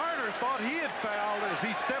that Garner thought he had fouled as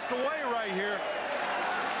he stepped away right here.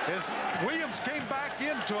 As Williams came back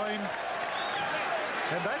into him,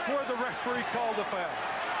 and that's where the referee called the foul.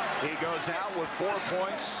 He goes out with 4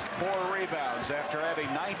 points, 4 rebounds after having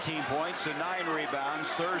 19 points and 9 rebounds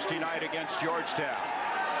Thursday night against Georgetown.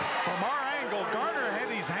 From our angle, Garner had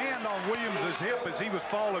his hand on Williams' hip as he was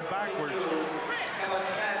falling backwards.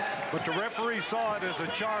 But the referee saw it as a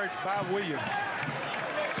charge by Williams.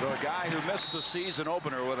 So a guy who missed the season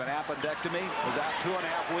opener with an appendectomy was out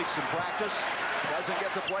 2.5 weeks in practice. Doesn't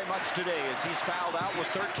get to play much today as he's fouled out with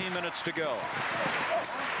 13 minutes to go.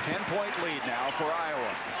 10-point lead now for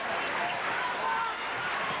Iowa.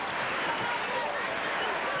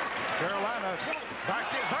 Carolina back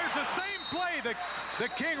in. There's the same play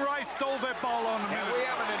that King Rice stole that ball on the minute. And we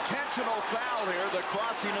have an intentional foul here, the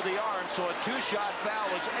crossing of the arm. So a 2-shot foul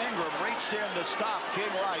as Ingram reached in to stop King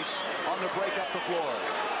Rice on the break up the floor.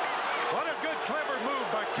 What a good, clever move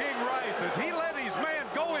by King Rice as he let his man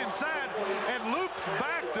go inside and loops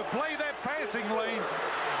back to play that passing lane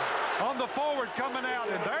on the forward coming out.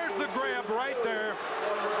 And there's the grab right there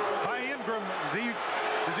by Ingram as he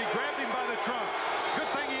grabbed him by the trunks. Good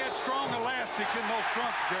thing he had strong elastic in those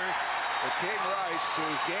trunks, Gary. But King Rice,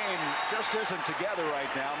 whose game just isn't together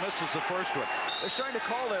right now, misses the first one. They're starting to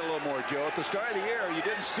call that a little more, Joe. At the start of the year, you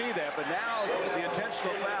didn't see that, but now the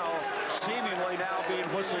intentional foul seemingly now being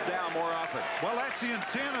whistled down more often. Well, that's the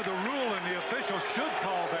intent of the rule, and the officials should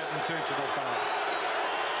call that intentional foul.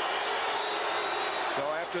 So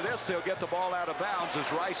after this, they'll get the ball out of bounds as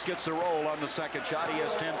Rice gets the roll on the second shot. He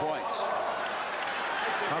has 10 points.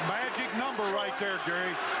 A magic number right there,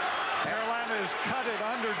 Gary. Carolina has cut it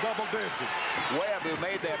under double digits. Webb, who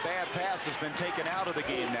made that bad pass, has been taken out of the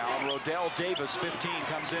game now. And Rodell Davis, 15,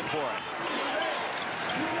 comes in for him.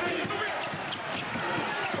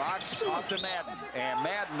 Fox off to Madden, and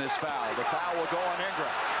Madden is fouled. The foul will go on Ingram.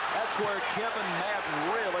 That's where Kevin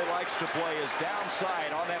Madden really likes to play, is downside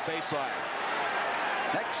on that baseline.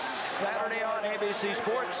 Next Saturday on ABC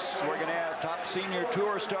Sports, we're going to have top senior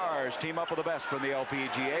tour stars team up with the best from the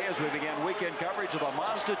LPGA as we begin weekend coverage of the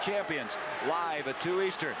Mazda Champions live at 2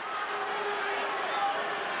 Eastern.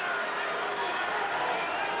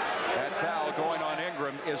 That foul going on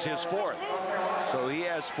Ingram is his 4th. So he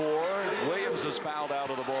has 4. Williams is fouled out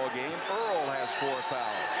of the ball game. Earl has 4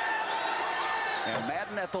 fouls. And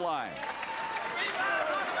Madden at the line.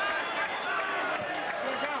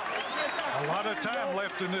 A lot of time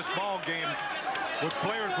left in this ball game. With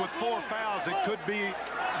players with 4 fouls, it could be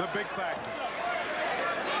the big factor.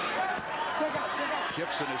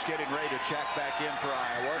 Gibson is getting ready to check back in for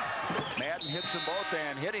Iowa. Madden hits them both,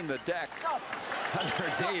 and hitting the deck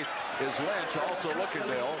underneath is Lynch, also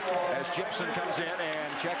Lookinville, as Gibson comes in and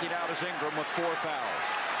checking out is Ingram with 4 fouls.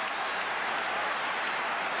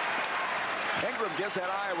 Ingram gives that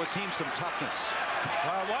Iowa team some toughness.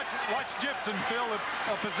 Watch Gibson fill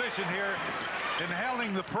a position here in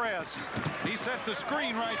handling the press. He set the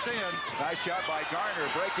screen right then. Nice job by Garner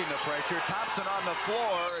breaking the pressure. Thompson on the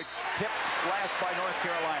floor, tipped last by North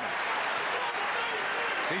Carolina.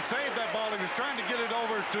 He saved that ball. He was trying to get it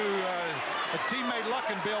over to a teammate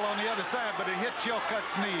Lookinville on the other side, but it hit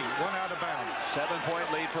Chilcutt's knee. One out of bounds.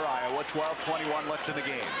 7-point lead for Iowa. 12:21 left in the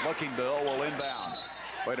game. Lookinville will inbound.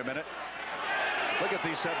 Wait a minute. Look at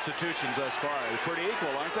these substitutions thus far. They're pretty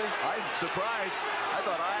equal, aren't they? I'm surprised. I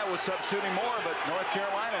thought Iowa was substituting more, but North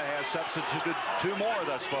Carolina has substituted 2 more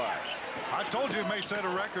thus far. I told you he may set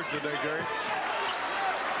a record today, Gary.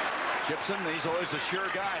 Gibson, he's always a sure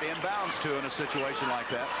guy to inbounds to in a situation like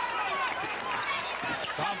that.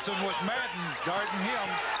 Thompson with Madden guarding him.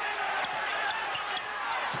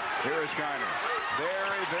 Here is Garner.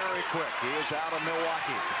 Very, very quick. He is out of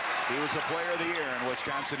Milwaukee. He was the player of the year in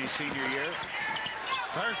Wisconsin his senior year.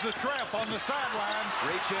 There's the trap on the sidelines.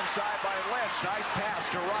 Reach inside by Lynch. Nice pass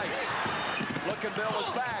to Rice. Lookinville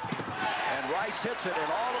is back. And Rice hits it. And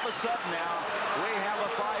all of a sudden now, we have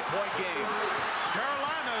a 5-point game.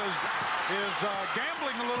 Carolina is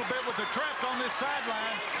gambling a little bit with the traps on this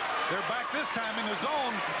sideline. They're back this time in the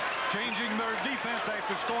zone, changing their defense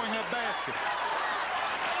after scoring that basket.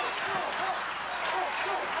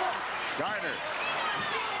 Garner.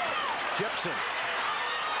 Gibson.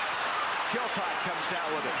 Chilcott comes down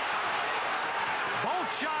with it. Both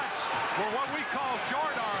shots were what we call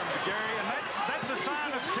short-armed, Gary, and that's a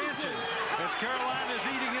sign of tension as Carolina is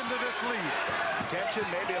eating into this lead. Tension,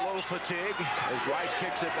 maybe a little fatigue as Rice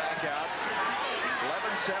kicks it back out.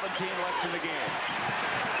 11-17 left in the game.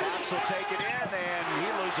 Fox will take it in, and he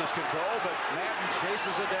loses control, but Madden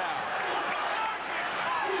chases it down.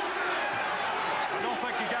 I don't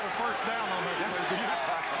think he got a first down on that play.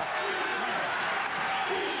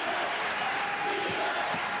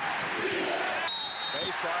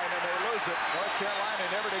 Baseline, and they lose it. North Carolina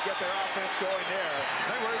never to get their offense going there.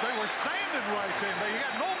 They were standing right then. They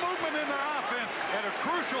had no movement in their offense at a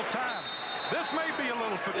crucial time. This may be a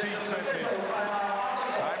little fatigue set in.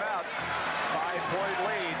 Timeout. 5-point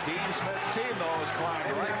lead. Dean Smith's team, though, has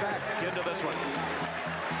climbed right back into this one.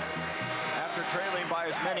 After trailing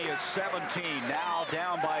by as many as 17, now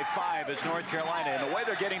down by 5 is North Carolina. And the way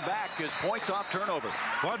they're getting back is points off turnover.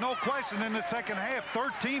 Well, no question in the second half.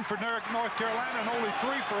 13 for North Carolina and only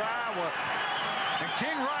 3 for Iowa. And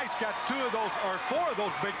King Rice got 4 of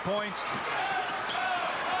those big points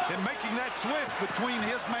in making that switch between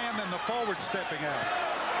his man and the forward stepping out.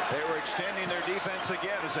 They were extending their defense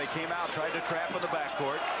again as they came out, tried to trap in the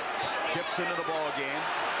backcourt. Chips into the ball game.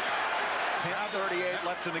 10:38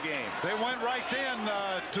 left in the game. They went right then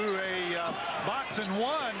to a box and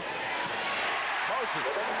one. Moses.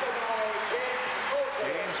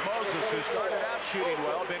 James Moses, who started out shooting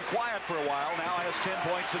well, been quiet for a while, now has 10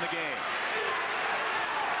 points in the game.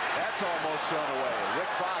 That's almost thrown away.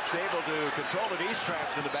 Rick Fox able to control it. He's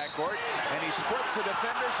trapped in the backcourt, and he splits the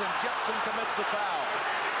defenders, and Jepson commits the foul.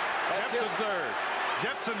 That's his third.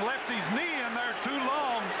 Jepson left his knee in there too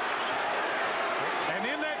long, and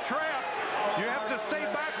in that trap, you have to stay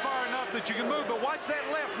back far enough that you can move, but watch that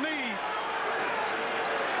left knee,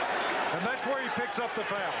 and that's where he picks up the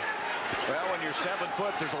foul. Well, when you're 7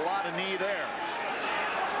 foot, there's a lot of knee there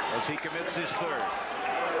as he commits his third.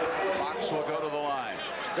 Fox will go to the line.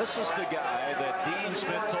 This is the guy that Dean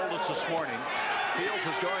Smith told us this morning feels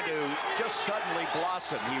is going to just suddenly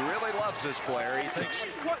blossom. He really loves this player. He thinks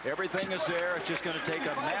everything is there. It's just going to take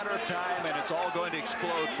a matter of time, and it's all going to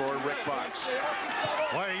explode for Rick Fox.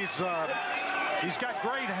 Well, he's got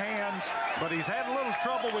great hands, but he's had a little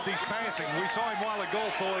trouble with his passing. We saw him a while ago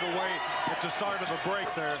throw it away at the start of the break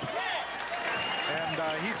there. And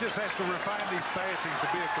he just has to refine his passing to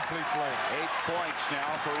be a complete player. 8 points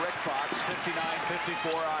now for Rick Fox,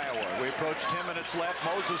 59-54 Iowa. We approach 10 minutes left.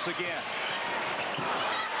 Moses again.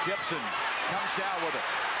 Gibson comes down with it.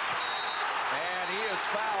 And he is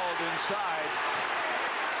fouled inside.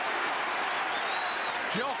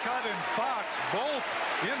 Chilcutt and Fox both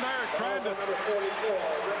in there trying to...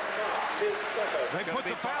 They put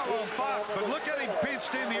the foul on Fox, but look at him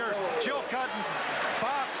pinched in here. Chilcutt and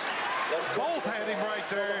Fox both had him right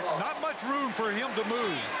there. Not much room for him to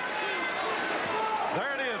move.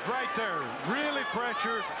 There it is right there. Really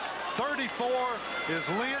pressure. 34 is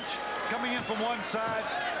Lynch coming in from one side,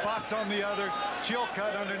 Fox on the other,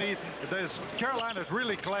 Chilcutt underneath. Carolina's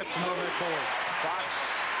really collapsing on that board. Fox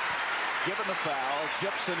given the foul.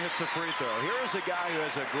 Gibson hits a free throw. Here is a guy who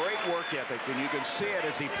has a great work ethic, and you can see it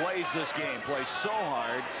as he plays this game. Plays so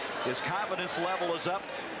hard. His confidence level is up.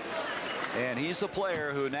 And he's a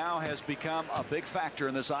player who now has become a big factor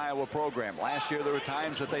in this Iowa program. Last year there were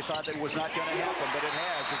times that they thought it was not going to happen, but it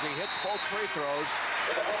has as he hits both free throws.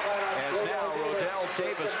 As now Rodell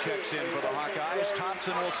Davis checks in for the Hawkeyes.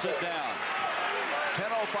 Thompson will sit down.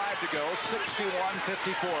 10:05 to go,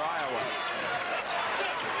 61-54 Iowa.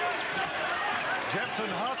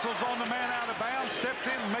 Jepson hustles on the man out of bounds, steps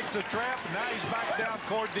in, makes a trap, and now he's back down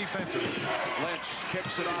court defensively. Lynch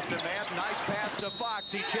kicks it off to man. Nice pass to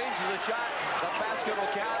Fox. He changes the shot. The basket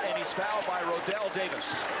will count, and he's fouled by Rodell Davis.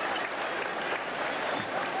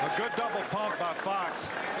 A good double pump by Fox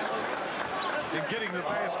in getting the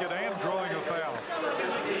basket and drawing a foul.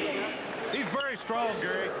 He's very strong,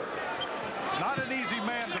 Gary. Not an easy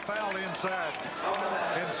man to foul inside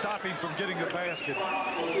and stop him from getting the basket.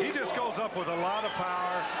 He just goes up with a lot of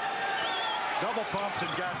power, double pumped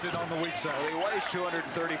and got it on the weak side. Well, he weighs 235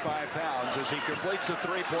 pounds as he completes a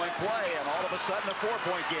three-point play, and all of a sudden a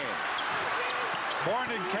four-point game. Born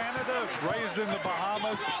in Canada, raised in the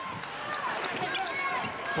Bahamas,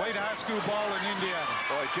 played high school ball in Indiana.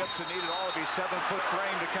 Boy, Gibson needed all of his 7-foot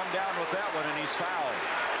frame to come down with that one, and he's fouled.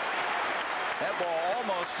 That ball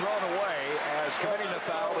almost thrown away as committing the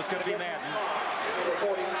foul was going to be Madden.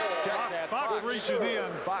 Fox reaches in.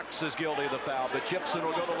 Fox is guilty of the foul, but Gibson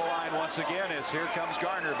will go to the line once again as here comes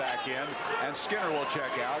Garner back in, and Skinner will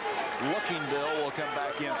check out. Looking Bill will come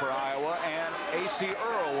back in for Iowa, and A.C.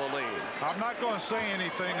 Earl will lead. I'm not going to say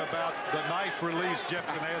anything about the nice release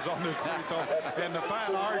Gibson has on this free throw and the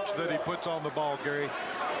fine arch that he puts on the ball, Gary.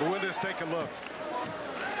 But we'll just take a look.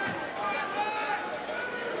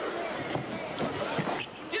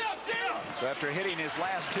 So after hitting his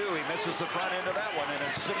last two, he misses the front end of that one, and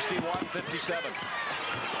it's 61-57.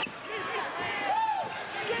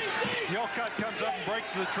 Chilcutt comes up and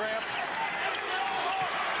breaks the trap.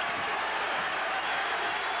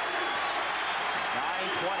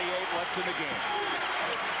 .28 left in the game.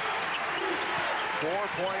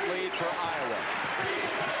 4-point lead for Iowa.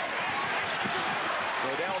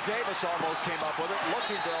 Rodell Davis almost came up with it.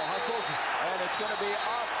 Looking Bill hustles, and it's going to be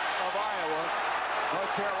off of Iowa.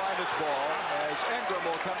 North Carolina's ball as Ingram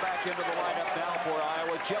will come back into the lineup now for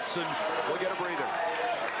Iowa. Gibson will get a breather.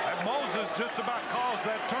 And Moses just about caused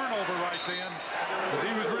that turnover right then as he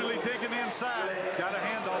was really digging inside. Got a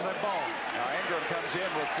hand on that ball. Now Ingram comes in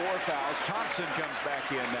with 4 fouls. Thompson comes back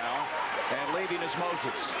in now, and leaving is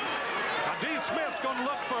Moses. Now Dean Smith's going to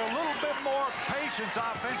look for a little bit more patience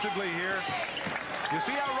offensively here. You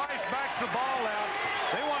see how Rice backs the ball out.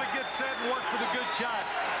 They want to get set and work for the good shot.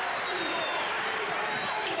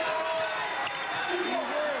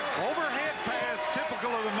 Overhead pass,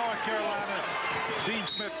 typical of the North Carolina Dean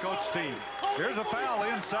Smith coach team. Here's a foul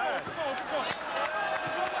inside.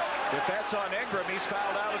 If that's on Ingram, he's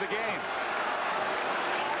fouled out of the game.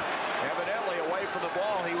 Evidently away from the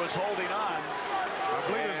ball, he was holding on. I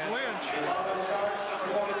believe it's Lynch.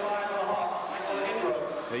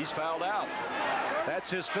 He's fouled out. That's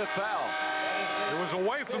his 5th foul. It was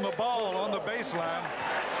away from the ball on the baseline.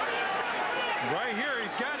 Right here,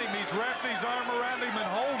 he's got him. He's wrapped his arm around him and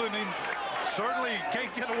holding him. Certainly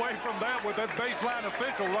can't get away from that with that baseline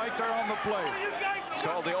official right there on the play. It's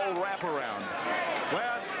called the old wraparound.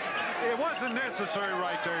 Well, it wasn't necessary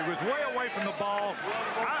right there. He was way away from the ball.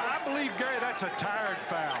 I believe, Gary, that's a tired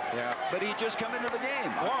foul. Yeah, but he just come into the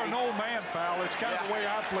game. Or an old man foul. It's kind of the way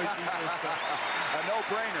I play defense. A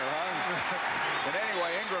no-brainer, huh? And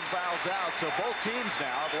anyway, Ingram fouls out, so both teams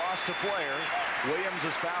now have lost a player. Williams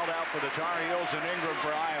is fouled out for the Tar Heels and Ingram for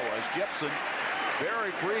Iowa. As Gibson, very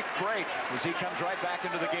brief break as he comes right back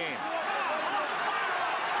into the game.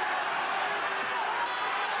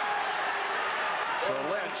 So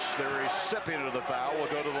Lynch, the recipient of the foul, will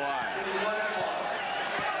go to the line.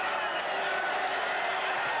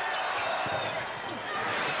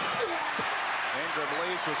 Ingram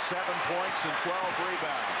leads with 7 points and 12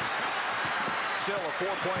 rebounds. Still a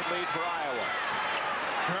 4-point lead for Iowa.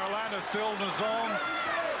 Carolina still in the zone.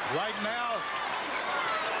 Right now,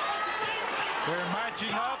 they're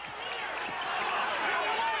matching up.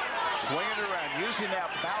 Swinging it around, using that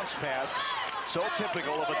bounce pad. So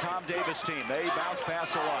typical of a Tom Davis team. They bounce pass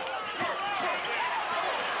a lot.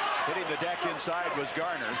 Hitting the deck inside was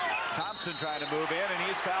Garner. Thompson trying to move in, and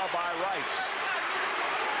he's fouled by Rice.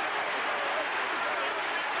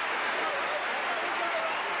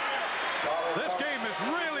 This game is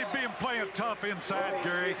really being playing tough inside,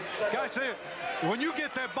 Gary. Guys, when you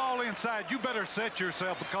get that ball inside, you better set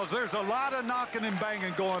yourself because there's a lot of knocking and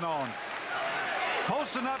banging going on.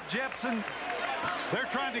 Posting up Jepson. They're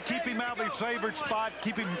trying to keep him out of his favorite spot,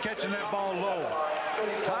 keep him catching that ball low.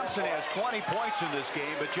 Thompson has 20 points in this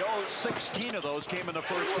game, but Joe, 16 of those came in the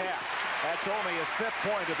first half. That's only his 5th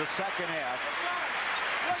point of the second half.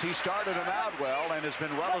 He started him out well and has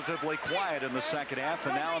been relatively quiet in the second half,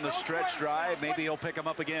 and now in the stretch drive, maybe he'll pick him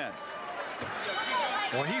up again.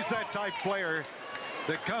 Well, he's that type player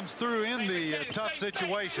that comes through in the tough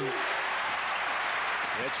situation.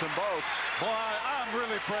 Hits them both. Boy, I'm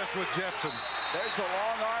really impressed with Jepson. There's the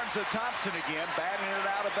long arms of Thompson again, batting it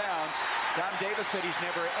out of bounds. Tom Davis said he's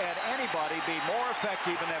never had anybody be more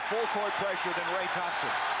effective in that full court pressure than Ray Thompson.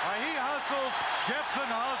 He hustles, Jepson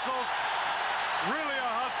hustles. Really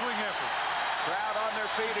a hustling effort. Crowd on their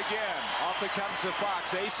feet again. Off it comes the Fox.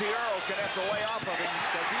 A.C. Earl's going to have to lay off of him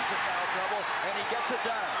because he's in foul trouble, and he gets it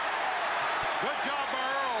done. Good job by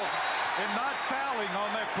Earl in not fouling on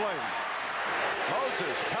that play.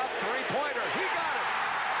 Moses, tough three-pointer. He got it.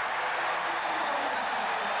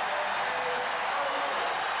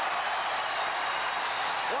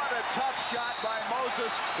 What a tough shot by Moses,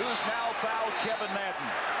 who's now fouled Kevin Madden.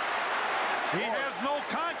 He has no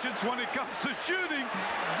conscience when it comes to shooting.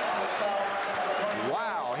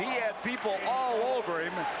 Wow, he had people all over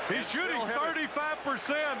him. He's shooting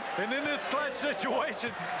 35%, and in this clutch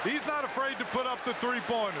situation, he's not afraid to put up the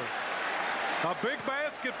three-pointer. A big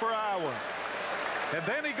basket for Iowa. And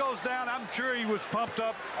then he goes down. I'm sure he was pumped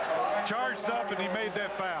up, charged up, and he made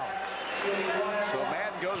that foul. So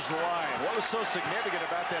Madden goes to the line. What was so significant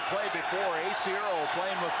about that play before? A.C. Earl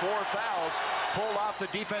playing with 4 fouls, pulled off the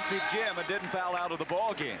defensive gym and didn't foul out of the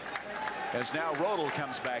ball game. As now Rodel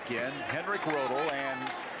comes back in, Henrik Rodel, and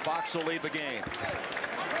Fox will lead the game.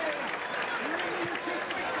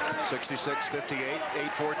 66-58,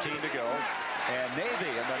 8:14 to go. And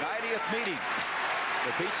Navy in the 90th meeting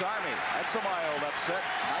defeats Army. That's a mild upset,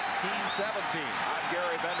 19-17. I'm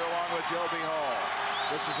Gary Bender along with Joe B. Hall.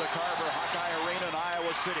 This is the Carver Hawkeye Arena in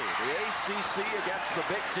Iowa City. The ACC against the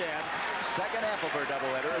Big Ten. Second half of our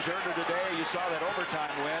doubleheader is earned today. You saw that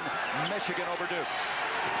overtime win, Michigan over Duke.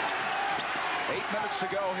 8 minutes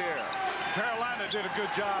to go here. Carolina did a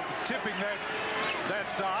good job tipping that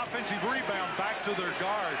offensive rebound back to their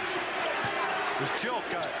guards. It was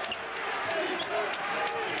Chilcutt.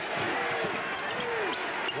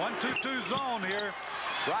 1-2-2 zone here.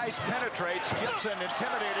 Rice penetrates. Gibson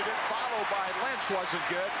intimidated it. Followed by Lynch wasn't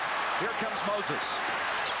good. Here comes Moses.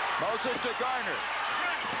 Moses to Garner.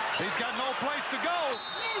 He's got no place to go.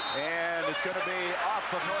 And it's going to be off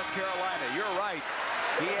of North Carolina. You're right.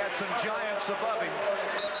 He had some giants above him,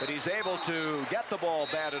 but he's able to get the ball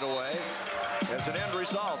batted away. As an end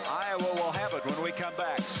result, Iowa will have it when we come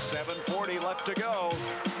back. 7:40 left to go.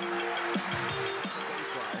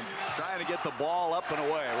 Trying to get the ball up and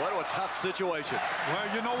away. What a tough situation. Well,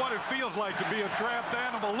 you know what it feels like to be a trapped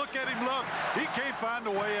animal. Look at him, look. He can't find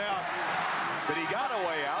a way out. But he got a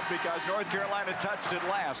way out because North Carolina touched it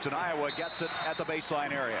last, and Iowa gets it at the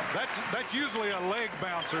baseline area. That's usually a leg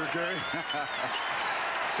bouncer, Jerry.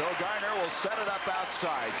 So Garner will set it up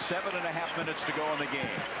outside. 7.5 minutes to go in the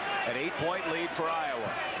game. An 8-point lead for Iowa.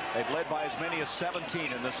 They've led by as many as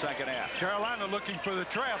 17 in the second half. Carolina looking for the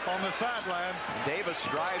trap on the sideline. Davis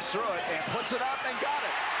drives through it and puts it up and got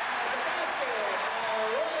it.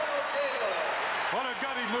 What a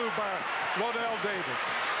gutty move by Rodell Davis.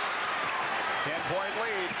 10-point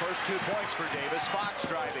lead. First 2 points for Davis. Fox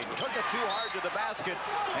driving. Took it too hard to the basket.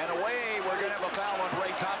 And away. We're going to have a foul on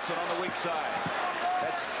Ray Thompson on the weak side.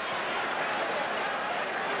 That's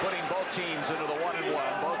putting both teams into the 1-1.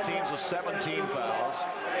 Both teams with 17 fouls.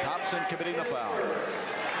 Thompson committing the foul.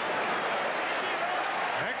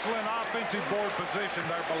 Excellent offensive board position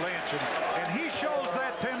there by Lanchin. And he shows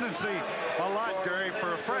that tendency a lot, Gary,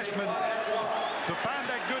 for a freshman to find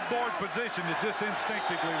that good board position is just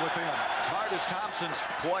instinctively with him. As hard as Thompson's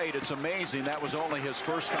played, it's amazing that was only his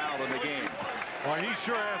first foul in the game. Well, he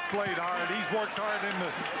sure has played hard. He's worked hard in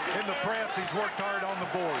the press. He's worked hard on the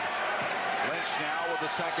board. Lynch now with the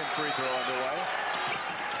second free throw underway.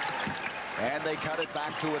 And they cut it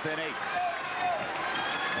back to within 8.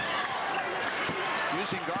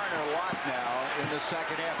 Using Garner a lot now in the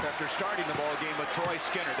second half after starting the ball game with Troy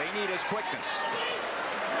Skinner. They need his quickness.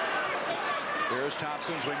 Here's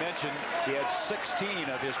Thompson, as we mentioned. He had 16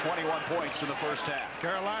 of his 21 points in the first half.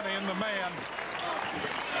 Carolina in the man.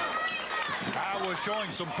 Iowa showing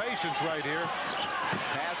some patience right here.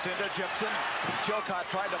 Pass into Gibson. Chilcott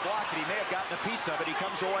tried to block it. He may have gotten a piece of it. He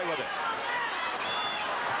comes away with it.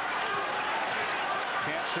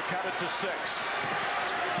 Chance to cut it to 6.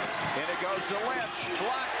 And it goes to Lynch.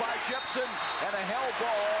 Blocked by Gibson. And a held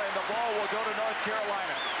ball. And the ball will go to North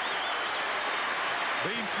Carolina.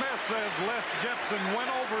 Dean Smith says Les Gibson went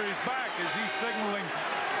over his back as he's signaling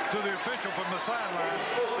to the official from the sideline.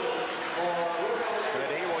 But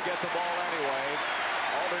he will get the ball anyway.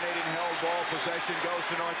 Alternating held ball possession goes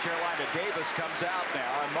to North Carolina. Davis comes out now,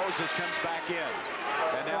 and Moses comes back in.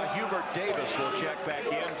 And now Hubert Davis will check back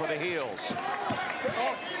in for the Heels.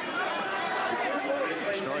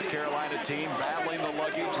 This North Carolina team battling the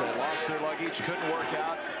luggage. They lost their luggage, couldn't work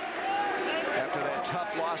out after that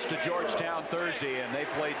tough loss to Georgetown Thursday, and they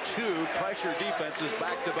played 2 pressure defenses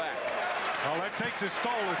back-to-back. Well, that takes its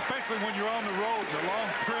toll, especially when you're on the road. The long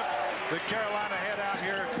trip that Carolina had out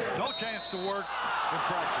here, no chance to work in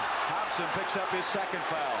practice. Thompson picks up his second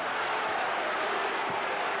foul.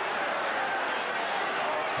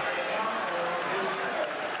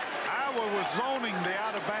 Iowa was zoning the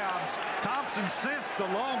out of bounds. Thompson sensed the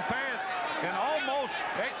long pass and almost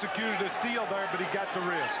executed a steal there, but he got the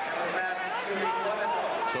wrist.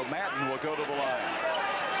 So Madden will go to the line.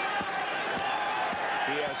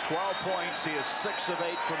 He has 12 points. He is 6 of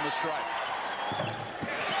 8 from the stripe.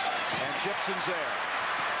 And Gibson's there.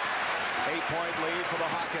 8-point lead for the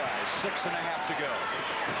Hawkeyes. 6.5 to go.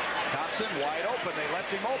 Thompson wide open. They left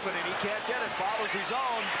him open, and he can't get it. Follows his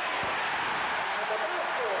own.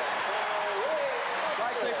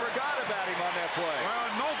 Like they forgot about him on that play. Well,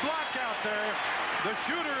 no block out there. The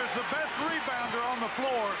shooter is the best rebounder on the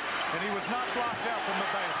floor, and he was not blocked out from the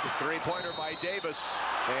basket. 3-pointer by Davis,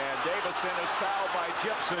 and Davidson is fouled by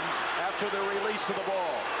Gibson after the release of the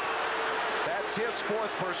ball. That's his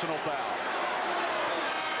 4th personal foul.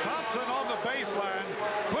 Thompson on the baseline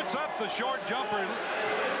puts up the short jumper.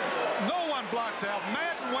 No one blocks out.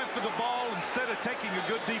 Madden went for the ball instead of taking a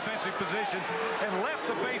good defensive position and left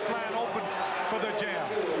the baseline open for the jam.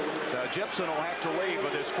 So Gibson will have to leave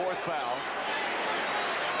with his 4th foul.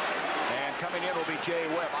 And coming in will be Jay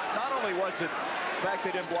Webb. Not only was it the fact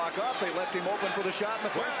they didn't block up, they left him open for the shot in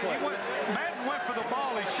the first place. Madden went for the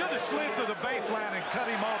ball. He should have slid to the baseline and cut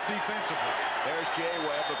him off defensively. There's Jay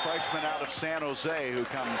Webb, the freshman out of San Jose, who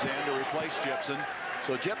comes in to replace Gibson.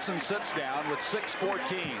 So Gibson sits down with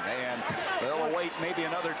 6:14, and they'll await maybe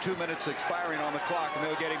another 2 minutes expiring on the clock, and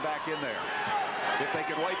they'll get him back in there if they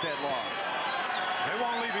can wait that long. They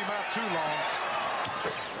won't leave him out too long.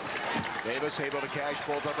 Davis able to cash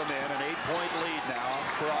both of them in. An 8-point lead now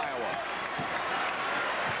for Iowa.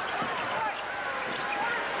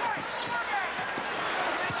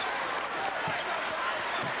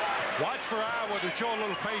 Watch for Iowa to show a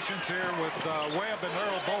little patience here with Webb and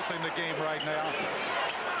Earl both in the game right now.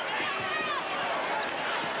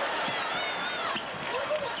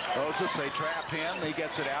 Moses, they trap him. He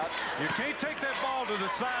gets it out. You can't take that ball to the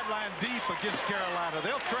sideline deep against Carolina.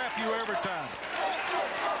 They'll trap you every time.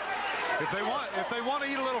 If they want to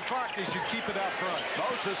eat a little clock, they should keep it out front.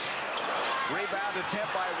 Moses, rebound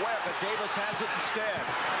attempt by Webb, but Davis has it instead.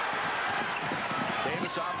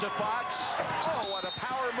 Davis off to Fox. Oh, what a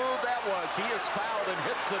power move that was. He is fouled and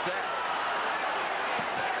hits the deck.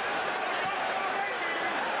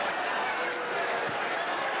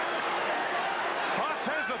 Fox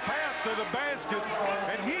has to the basket,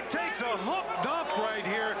 and he takes a hook dunk right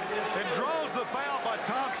here and draws the foul by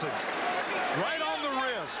Thompson. Right on the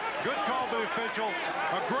wrist. Good call by the official.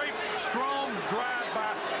 A great, strong drive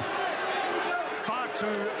by Fox, who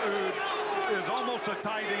is almost a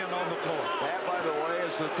tight end on the floor. That, by the way,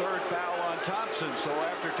 is the third foul on Thompson. So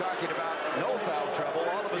after talking about no foul trouble,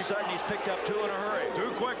 all of a sudden he's picked up two in a hurry. Two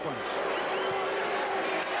quick ones.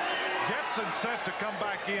 Jepson set to come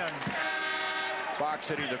back in. Fox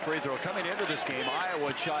hitting the free throw. Coming into this game,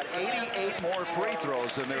 Iowa shot 88 more free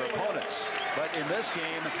throws than their opponents. But in this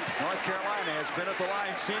game, North Carolina has been at the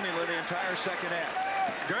line seemingly the entire second half.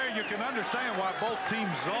 Gary, you can understand why both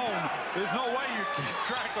teams zone. There's no way you keep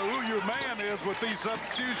track of who your man is with these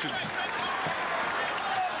substitutions.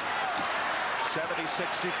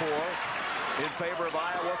 70-64 in favor of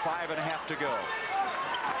Iowa. 5.5 to go.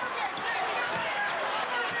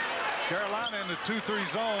 Carolina in the 2-3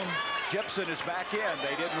 zone. Gibson is back in.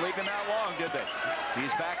 They didn't leave him out long, did they?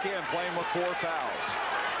 He's back in, playing with 4 fouls.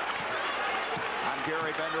 I'm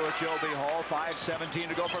Gary Bender with Joe B. Hall.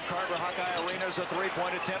 5:17 to go from Carver Hawkeye Arena. Is a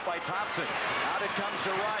three-point attempt by Thompson. Out it comes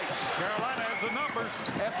to Rice. Carolina has the numbers.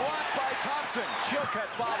 And blocked by Thompson.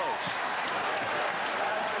 Chilcutt follows.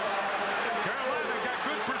 Carolina got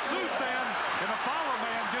good pursuit then, and a follow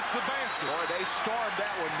man gets the basket. Boy, they stormed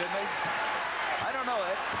that one, didn't they? I don't know.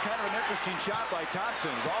 That's kind of an interesting shot by Thompson.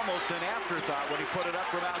 It's almost an afterthought when he put it up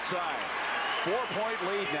from outside. 4-point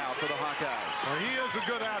lead now for the Hawkeyes. Well, he is a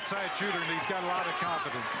good outside shooter, and he's got a lot of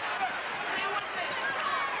confidence.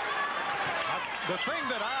 The thing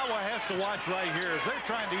that Iowa has to watch right here is they're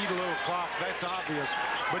trying to eat a little clock. That's obvious.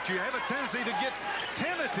 But you have a tendency to get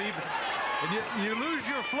tentative, and you lose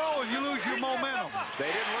your flow and you lose your momentum. They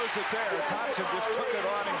didn't lose it there. Thompson just took it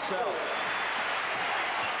on himself.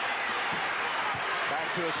 Back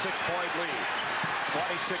to a 6-point lead.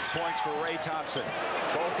 26 points for Ray Thompson.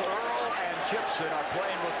 Both Earl and Gibson are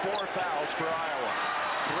playing with 4 fouls for Iowa.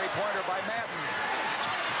 Three-pointer by Madden.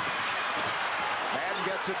 Madden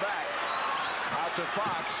gets it back. Out to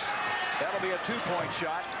Fox. That'll be a 2-point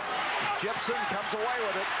shot. Gibson comes away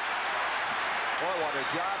with it. Boy, what a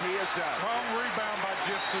job he has done. Wrong rebound by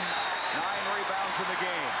Gibson. 9 rebounds in the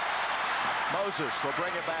game. Moses will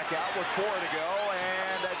bring it back out with 4 to go,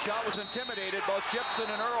 and that shot was intimidated. Both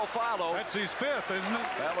Gibson and Earl follow. That's his 5th, isn't it?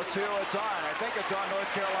 Well, let's see who it's on. I think it's on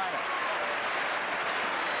North Carolina.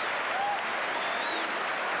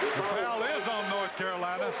 The foul is on North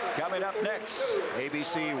Carolina. Coming up next,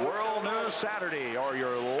 ABC World News Saturday, or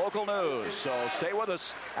your local news. So stay with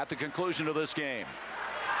us at the conclusion of this game.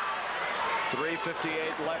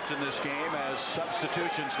 3:58 left in this game as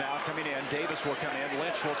substitutions now coming in. Davis will come in.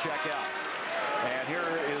 Lynch will check out. And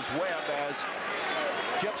here is Webb as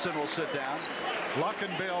Gibson will sit down.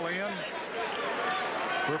 Luckenbill in.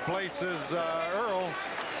 Replaces Earl.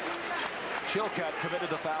 Chilcutt committed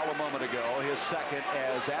the foul a moment ago. His second,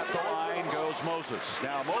 as at the line goes Moses.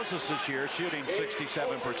 Now Moses this year shooting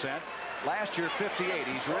 67%. Last year 58.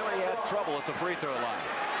 He's really had trouble at the free throw line.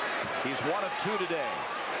 He's 1 of 2 today.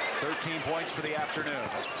 13 points for the afternoon.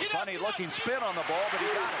 Funny looking spin on the ball, but he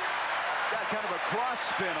got it. Got kind of a cross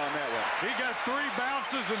spin on that one. He got 3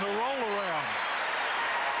 bounces and a roll around.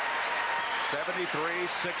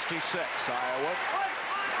 73-66 Iowa.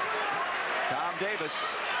 Tom Davis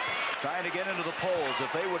trying to get into the polls.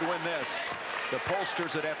 If they would win this, the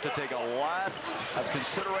pollsters would have to take a lot of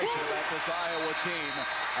consideration about this Iowa team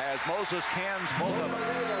as Moses cans both of them.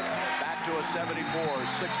 Back to a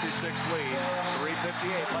 74-66 lead.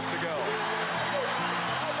 3:58 left to go.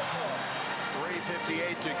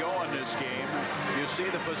 3:58 to go in this game. You see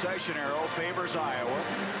the possession arrow favors Iowa.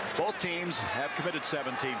 Both teams have committed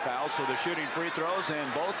 17 fouls, so they're shooting free throws,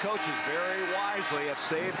 and both coaches very wisely have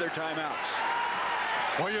saved their timeouts.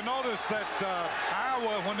 Well, you notice that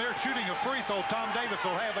Iowa, when they're shooting a free throw, Tom Davis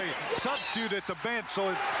will have a substitute at the bench, so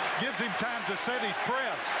it gives him time to set his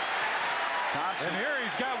press. Thompson. And here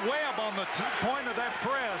he's got Webb on the point of that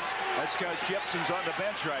press. That's because Gibson's on the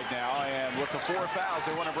bench right now, and with the 4 fouls,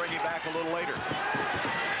 they want to bring him back a little later.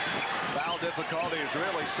 Foul difficulty is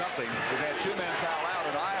really something. We've had 2 men foul out,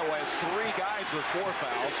 and Iowa has 3 guys with 4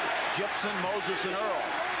 fouls. Gibson, Moses, and Earl.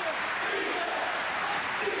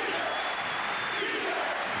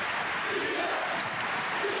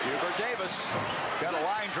 Hubert Davis got a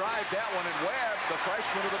line drive, that one, and Webb, the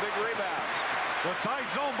freshman, with a big rebound. The tight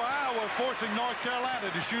zone by Iowa forcing North Carolina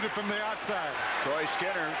to shoot it from the outside. Troy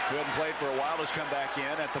Skinner, who hadn't played for a while, has come back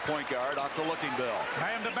in at the point guard off the looking bill.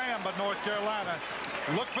 Man to man by North Carolina.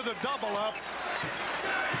 Look for the double up.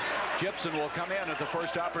 Gibson will come in at the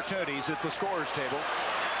first opportunities at the scorer's table.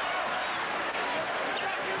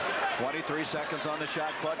 23 seconds on the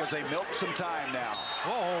shot clock as they milk some time now.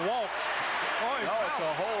 Oh, walk. Oh, no, it's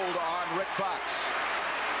a hold on Rick Fox.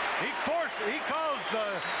 He caused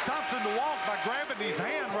Thompson to walk by grabbing his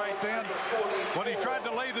hand right then when he tried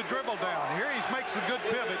to lay the dribble down. Here he makes a good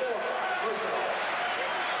pivot.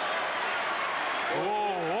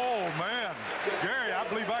 Oh, man. Gary, I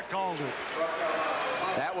believe I called it.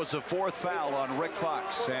 That was the fourth foul on Rick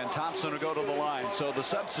Fox, and Thompson will go to the line. So the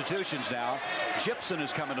substitutions now. Gibson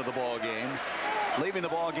is coming to the ball game. Leaving the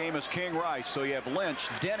ball game is King Rice. So you have Lynch,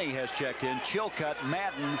 Denny has checked in, Chilcutt,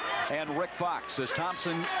 Madden, and Rick Fox as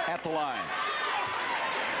Thompson at the line.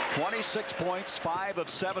 26 points, 5 of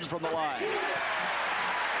 7 from the line.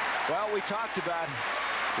 Well, we talked about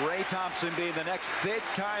Ray Thompson being the next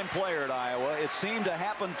big-time player at Iowa. It seemed to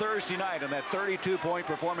happen Thursday night in that 32-point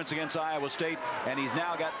performance against Iowa State, and he's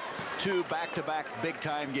now got 2 back-to-back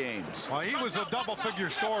big-time games. Well, he was a double-figure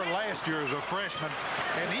scorer last year as a freshman,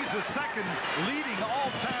 and he's the second leading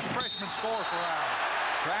all-time freshman scorer for Iowa.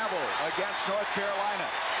 Travel against North Carolina.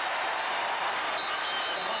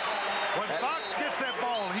 When Fox gets that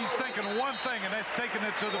ball, he's thinking one thing, and that's taking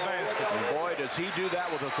it to the basket. And boy, does he do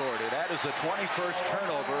that with authority. That is the 21st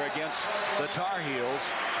turnover against the Tar Heels.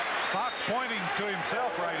 Fox pointing to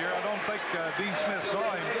himself right here. I don't think Dean Smith saw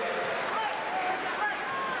him.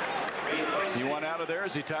 He went out of there.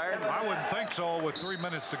 Is he tired? I wouldn't think so with 3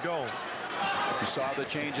 minutes to go. You saw the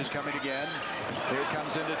changes coming again. Here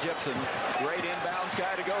comes into Gibson. Great inbounds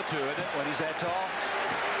guy to go to, isn't it, when he's that tall?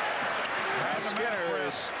 Skinner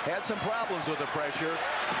has had some problems with the pressure,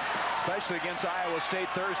 especially against Iowa State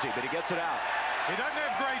Thursday, but he gets it out. He doesn't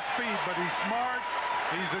have great speed, but he's smart.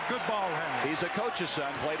 He's a good ball handler. He's a coach's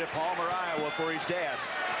son, played at Palmer, Iowa for his dad.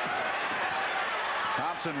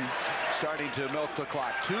 Thompson starting to milk the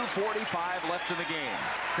clock. 2:45 left in the game.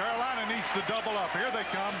 Carolina needs to double up. Here they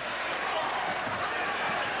come.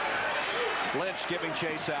 Lynch giving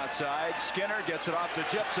chase outside. Skinner gets it off to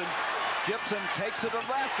Gibson. Gibson takes it to the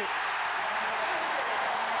basket.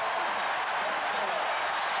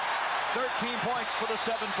 13 points for the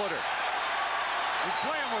 7-footer. He's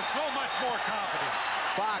playing with so much more confidence.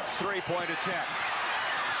 Fox, 3-point attempt.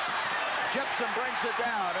 Gibson brings it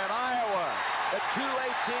down, and Iowa at 2:18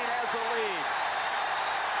 has a lead.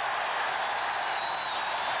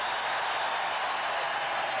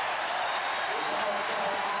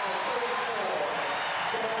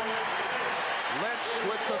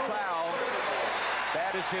 Lynch with the foul.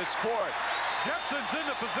 That is his 4th. Gibson's in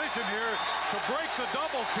the position here to break the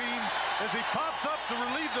double team as he pops up to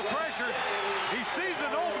relieve the pressure. He sees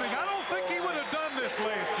an opening. I don't think he would have done this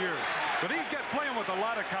last year, but he's got playing with a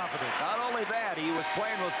lot of confidence. Not only that, he was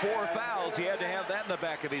playing with 4 fouls. He had to have that in the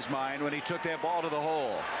back of his mind when he took that ball to the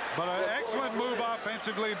hole. But an excellent move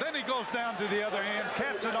offensively. Then he goes down to the other hand,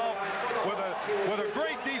 caps it off with a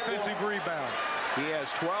great defensive rebound. He has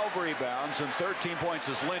 12 rebounds and 13 points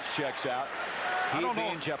as Lynch checks out. He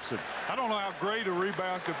being Gibson. I don't know how great a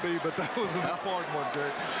rebound could be, but that was an important one,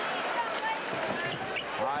 Jay.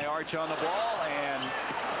 High arch on the ball, and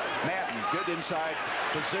Madden, good inside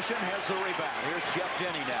position, has the rebound. Here's Jeff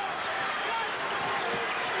Denny now.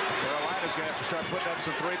 Carolina's going to have to start putting up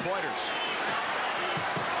some 3-pointers.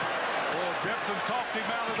 Well, Gibson talked him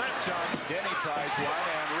out of that shot. Denny tries one,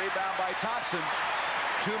 and rebound by Thompson.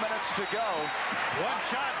 2 minutes to go. One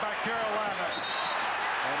shot by Carolina.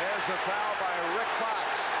 And there's a foul by Rick Fox,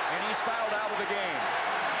 and he's fouled out of the game.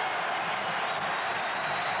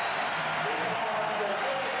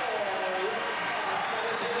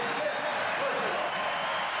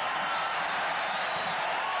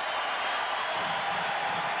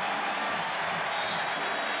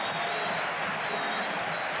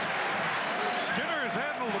 Skinner has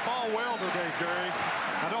handled the ball well today, Gary.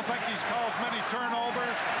 I don't think he's caused many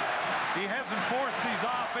turnovers. He hasn't forced his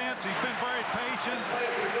offense. He's been very patient.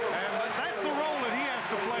 And that's the role that he has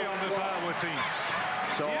to play on this Iowa team.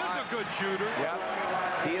 So he is a good shooter. Yeah,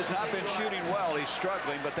 he has not been shooting well. He's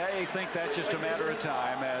struggling, but they think that's just a matter of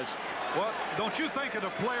time. Well, don't you think that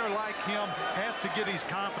a player like him has to get his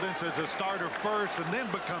confidence as a starter first and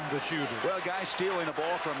then become the shooter? Well, guys stealing the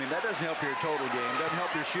ball from him, that doesn't help your total game. Doesn't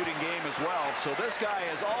help your shooting game as well. So this guy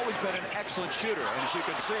has always been an excellent shooter. And as you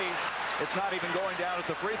can see, it's not even going down at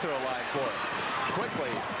the free throw line for him.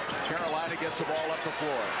 Quickly, Carolina gets the ball up the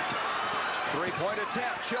floor. 3-point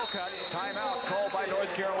attempt. Chilcutt. Timeout called by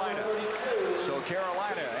North Carolina. So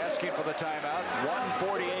Carolina asking for the timeout.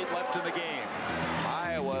 1:48 left in the game.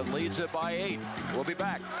 Iowa leads it by 8. We'll be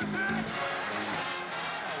back.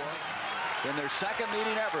 In their second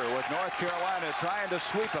meeting ever with North Carolina, trying to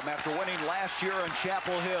sweep them after winning last year in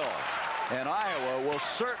Chapel Hill. And Iowa will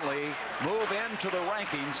certainly move into the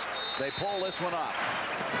rankings. They pull this one off.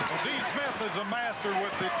 Well, Dean Smith is a master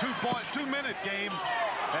with the 2-minute game.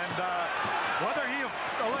 And whether he'll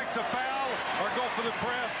elect to foul or go for the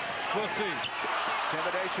press, we'll see.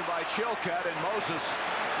 Intimidation by Chilcutt, and Moses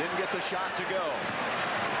didn't get the shot to go.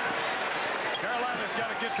 Carolina's got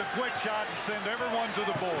to get the quick shot and send everyone to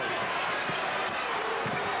the board.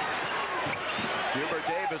 Hubert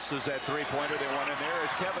Davis is that three-pointer they want in there.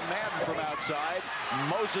 Is Kevin Madden from outside.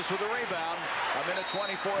 Moses with the rebound.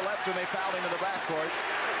 1:24 left, and they fouled him in the backcourt.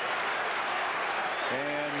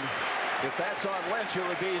 And if that's on Lynch, it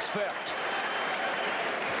would be his fifth.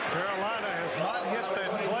 Carolina has not hit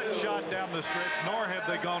that clutch shot down the stretch, nor have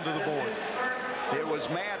they gone to the board. It was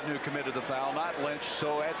Madden who committed the foul, not Lynch,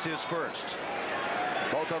 so that's his first.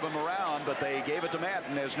 Both of them around, but they gave it to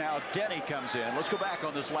Madden as now Denny comes in. Let's go back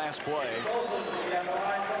on this last play. Well,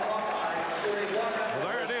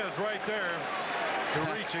 there it is right there to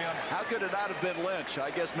reach in. How could it not have been Lynch?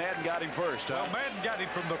 I guess Madden got him first. Huh? Well, Madden got him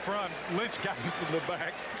from the front. Lynch got him from the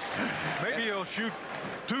back. Maybe he'll shoot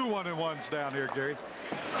 2 1-and-1s down here, Gary.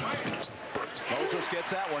 Moses gets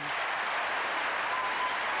that one.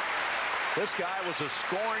 This guy was a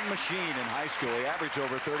scoring machine in high school. He averaged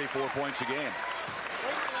over 34 points a game.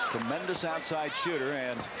 Tremendous outside shooter,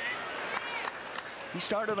 and he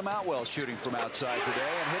started them out well shooting from outside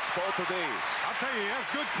today and hits both of these. I'll tell you, he has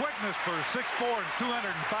good quickness for 6'4" and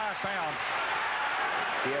 205 pounds.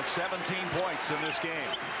 He has 17 points in this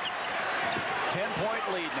game. 10-point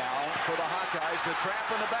lead now for the Hawkeyes. The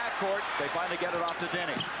trap in the backcourt. They finally get it off to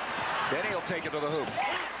Denny. Denny will take it to the hoop.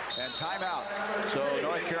 And timeout. So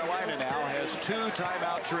North Carolina now has 2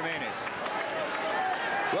 timeouts remaining.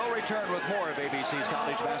 We'll return with more of ABC's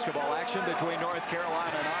college basketball action between North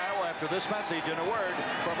Carolina and Iowa after this message and a word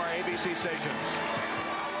from our ABC stations.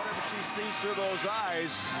 Whatever she sees through those eyes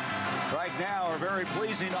right now are very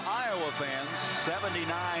pleasing to Iowa fans.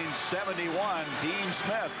 79-71. Dean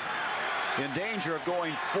Smith in danger of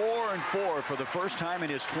going 4-4 for the first time in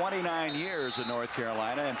his 29 years in North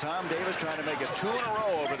Carolina, and Tom Davis trying to make it 2 in a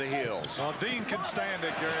row over the heels. Well, Dean can stand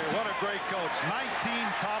it, Gary. What a great coach. 19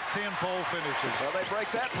 top 10 poll finishes. Well, they break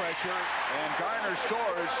that pressure, and Garner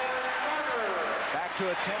scores. Back to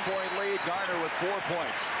a 10-point lead. Garner with 4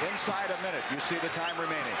 points. Inside a minute, you see the time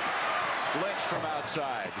remaining. Lynch from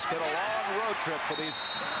outside. It's been a long road trip for these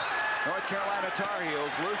North Carolina Tar Heels,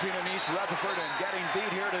 losing in East Rutherford and getting beat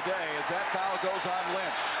here today as that foul goes on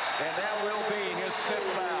Lynch. And that will be his 5th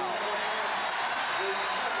foul.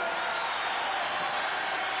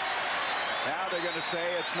 Now they're going to say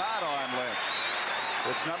it's not on Lynch.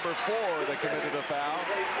 It's number 4 that committed a foul.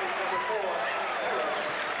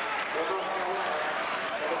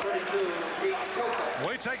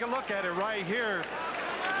 We take a look at it right here.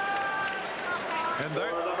 And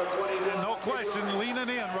there, no question, leaning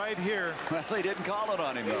in right here. Well, they didn't call it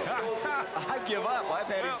on him, though. I give up. I've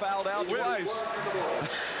had him fouled out twice.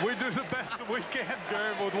 We do the best that we can,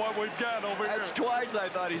 Gary, with what we've got over here. That's twice I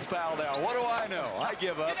thought he's fouled out. What do I know? I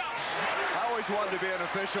give up. I always wanted to be an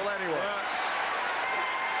official anyway.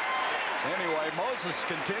 Anyway, Moses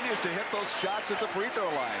continues to hit those shots at the free throw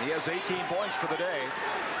line. He has 18 points for the day.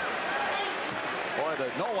 Boy,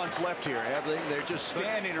 no one's left here, have they? They're just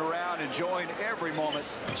standing around, enjoying every moment,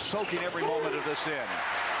 soaking every moment of this in.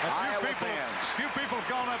 Iowa fans. Few people have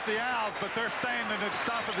gone up the aisle, but they're standing at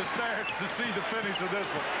the top of the stairs to see the finish of this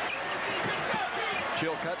one.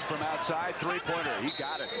 Chilcutt from outside, 3-pointer. He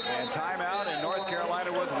got it. And timeout, and North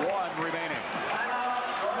Carolina with 1 remaining.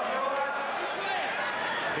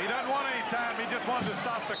 He doesn't want any time. He just wanted to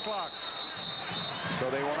stop the clock. So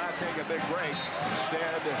they will not take a big break.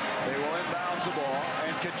 Instead, they will inbounds the ball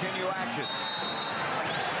and continue action.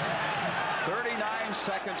 39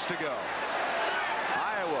 seconds to go.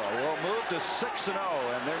 Iowa will move to 6-0,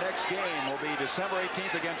 and their next game will be December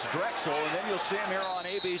 18th against Drexel, and then you'll see them here on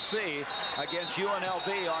ABC against UNLV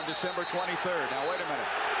on December 23rd. Now, wait a minute.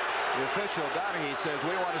 The official, Donahue, says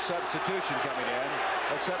we want a substitution coming in.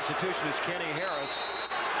 That substitution is Kenny Harris,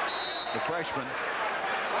 the freshman.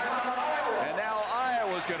 And now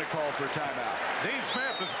Iowa's going to call for a timeout. Dean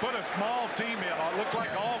Smith has put a small team in. It looked like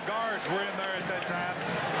all guards were in there at that time.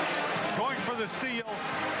 Going for the steal.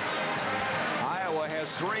 Iowa has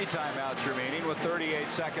 3 timeouts remaining with 38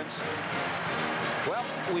 seconds. Well,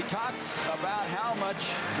 we talked about how much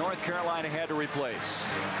North Carolina had to replace.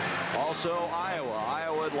 Also,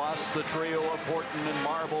 Iowa had lost the trio of Horton and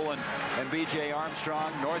Marble and B.J.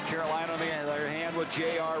 Armstrong. North Carolina on the other hand with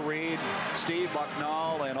J.R. Reed, Steve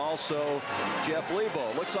Bucknall, and also Jeff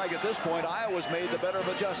Lebo. Looks like at this point Iowa's made the better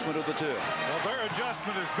adjustment of the two. Well, their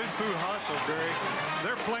adjustment has been through hustle, Gary.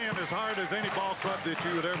 They're playing as hard as any ball club that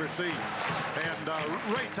you would ever see. And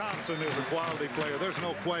Ray Thompson is a quality player. There's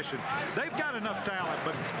no question. They've got enough talent,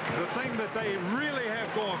 but the thing that they really have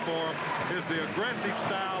going for them is the aggressive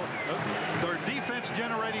style, their defense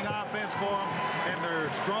generating offense for them, and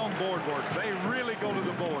their strong board work. They really go to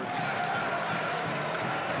the boards.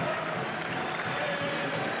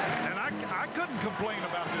 And I couldn't complain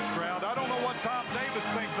about this crowd. I don't know what Tom Davis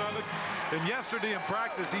thinks of it. And yesterday in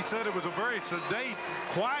practice, he said it was a very sedate,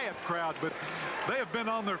 quiet crowd, but they have been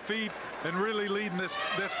on their feet and really leading this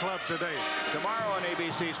club today. Tomorrow on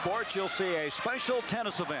ABC Sports, you'll see a special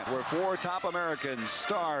tennis event where 4 top American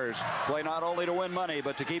stars play not only to win money,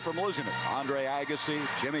 but to keep from losing it. Andre Agassi,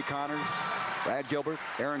 Jimmy Connors, Brad Gilbert,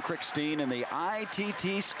 Aaron Crickstein in the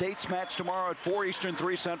ITT States match tomorrow at 4 Eastern,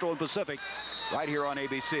 3 Central and Pacific, right here on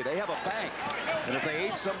ABC. They have a bank, and if they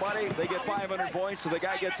ace somebody, they get 500 points. If the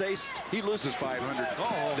guy gets aced, he loses $500.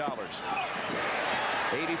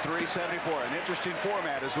 83-74, an interesting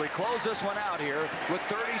format as we close this one out here with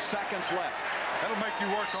 30 seconds left. That'll make you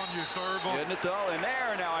work on your serve. Isn't it, though? And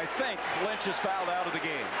there now, I think Lynch is fouled out of the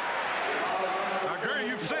game. Now, Gary,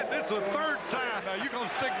 you've said this the 3rd time. Now, you're going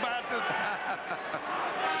to stick by this.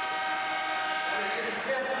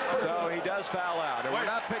 So he does foul out. And we're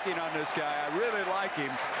not picking on this guy. I really like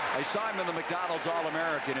him. I saw him in the McDonald's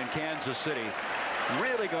All-American in Kansas City.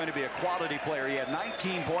 Really going to be a quality player. He had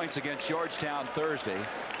 19 points against Georgetown Thursday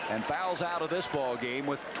and fouls out of this ball game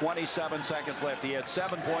with 27 seconds left. He had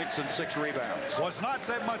 7 points and 6 rebounds. Well, it's not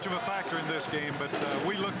that much of a factor in this game, but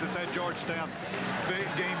we looked at that Georgetown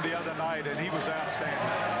game the other night, and he was outstanding.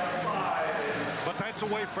 But that's the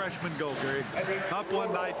way freshmen go, Gary. Up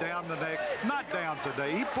one night, down the next. Not down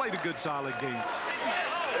today. He played a good, solid game.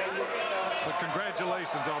 But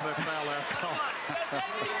congratulations on that foul out call.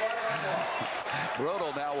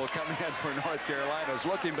 Rodel now will come in for North Carolina's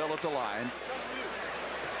Looking Bill at the line.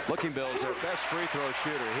 Looking Bill is their best free throw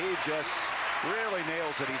shooter. He just really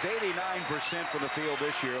nails it. He's 89% from the field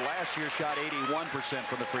this year. Last year shot 81%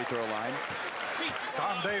 from the free throw line.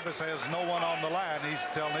 Tom Davis has no one on the line. He's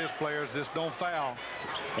telling his players just don't foul.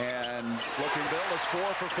 And Looking Bill is 4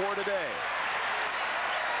 for 4 today.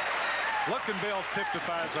 Looking Bill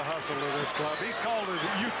typifies the hustle of this club. He's called a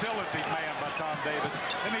utility man by Tom Davis,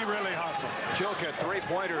 and he really hustles. Chilka,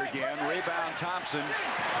 three-pointer again. Rebound Thompson.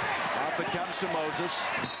 Off it comes to Moses.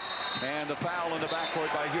 And the foul in the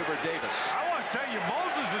backcourt by Hubert Davis. I want to tell you,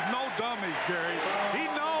 Moses is no dummy, Gary. He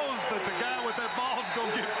knows that the guy with that ball is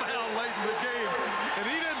going to get fouled late in the game, and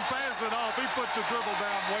he didn't pass it off. He put the dribble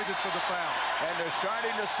down, waited for the foul. And they're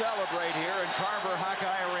starting to celebrate here in Carver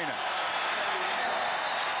Hawkeye Arena.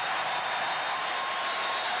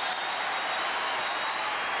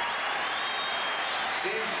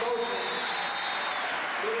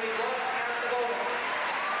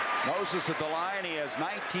 Moses at the line. He has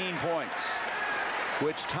 19 points,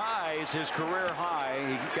 which ties his career high.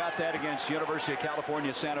 He got that against University of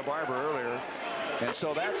California, Santa Barbara earlier. And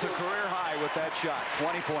so that's a career high with that shot,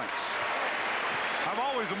 20 points. I'm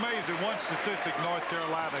always amazed at one statistic, North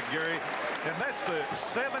Carolina, Gary, and that's the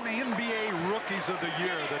 7 NBA rookies of the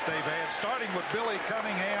year that they've had, starting with Billy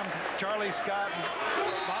Cunningham, Charlie Scott,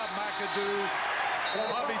 Bob McAdoo,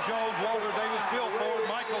 Bobby Jones, Walter Davis, Phil Ford,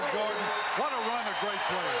 Michael Jordan. What a run of great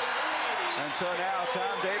players. And so now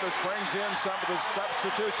Tom Davis brings in some of the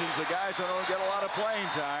substitutions. The guys don't get a lot of playing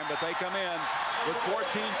time, but they come in with 14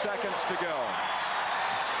 seconds to go.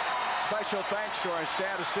 Special thanks to our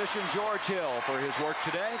statistician, George Hill, for his work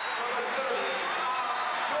today.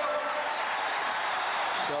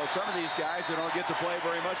 So some of these guys that don't get to play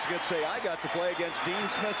very much get to say, I got to play against Dean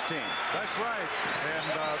Smith's team. That's right. And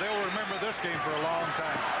they'll remember this game for a long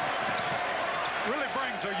time. Really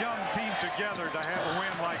brings a young team together to have a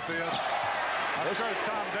win like this. I'm sure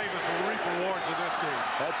Tom Davis will reap rewards of this game.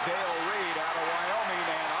 That's Dale Reed out of Wyoming,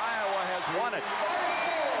 and Iowa has won it.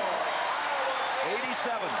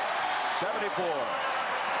 87-74.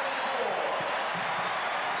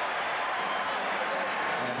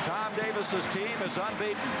 And Tom Davis's team is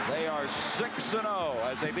unbeaten. They are 6-0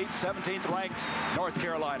 as they beat 17th ranked North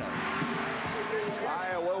Carolina.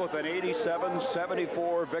 Iowa with an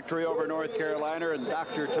 87-74 victory over North Carolina, and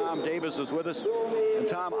Dr. Tom Davis is with us. And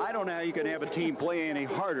Tom, I don't know how you can have a team play any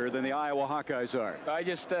harder than the Iowa Hawkeyes are.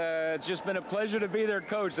 It's just been a pleasure to be their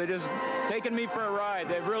coach. They just taken me for a ride.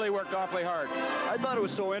 They've really worked awfully hard. I thought it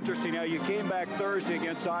was so interesting how you came back Thursday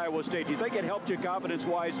against Iowa State. Do you think it helped you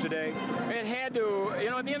confidence-wise today? It had to. You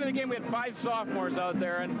know, at the end of the game, we had 5 sophomores out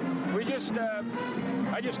there, and we just,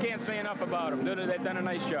 I just can't say enough about them. They've done a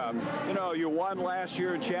nice job. You know, you won last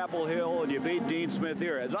year in Chapel Hill, and you beat Dean Smith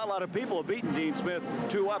here. There's not a lot of people have beaten Dean Smith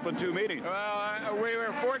 2 up in 2 meetings. Well, we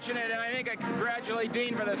were fortunate, and I think I congratulate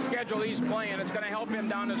Dean for the schedule he's playing. It's going to help him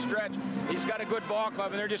down the stretch. He's got a good ball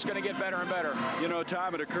club, and they're just going to get better and better. You know,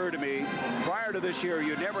 Tom, it occurred to me, prior to this year,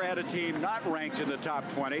 you never had a team not ranked in the top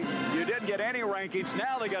 20. You didn't get any rankings.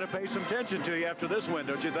 Now they got to pay some attention to you after this win,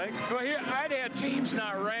 don't you think? Well, I'd had teams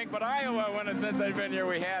not ranked, but Iowa, since I've been here,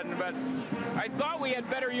 we hadn't. But I thought we had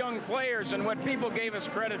better young players than what people gave us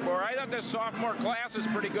credit for. I thought this sophomore class is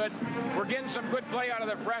pretty good. We're getting some good play out of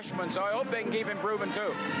the freshmen, so I hope they can keep improving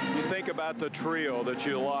too. You think about the trio that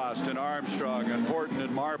you lost in Armstrong and Horton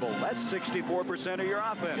and Marble. That's 64% of your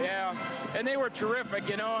offense. Yeah, and they were terrific,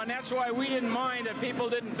 you know, and that's why we didn't mind that people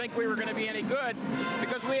didn't think we were going to be any good,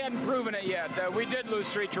 because we hadn't proven it yet. We did lose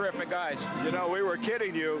 3 terrific guys. You know, we were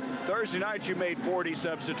kidding you. Thursday night you made 40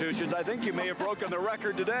 substitutions. I think you may have broken the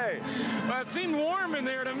record today. Well, it seemed warm in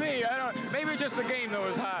there to me. Maybe just the game that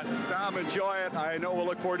was hot. Tom, enjoy it. I know we'll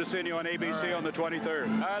look forward to seeing you on ABC on the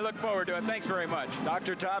 23rd. I look forward to it. Thanks very much.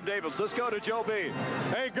 Dr. Tom Davis. Let's go to Joe B.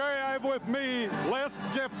 Hey, Gary, I have with me Les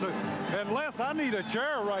Gibson. And Les, I need a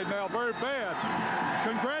chair right now very bad.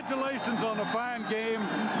 Congratulations on a fine game.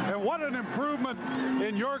 And what an improvement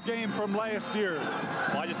in your game from last year.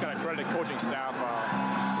 Well, I just got to credit the coaching staff.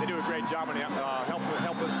 They do a great job in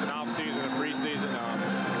help us in off-season and preseason,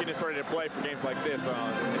 getting us ready to play for games like this.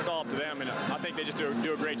 It's all up to them, and I think they just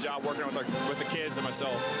do a great job working with the kids and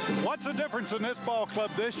myself. What's the difference in this ball club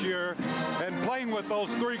this year and playing with those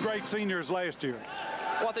 3 great seniors last year?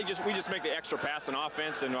 Well, I think we just make the extra pass on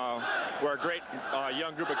offense, and we're a great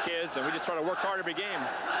young group of kids, and we just try to work hard every game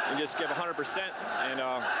and just give 100%,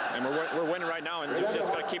 and we're winning right now, and just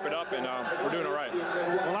got to keep it up, and we're doing all right.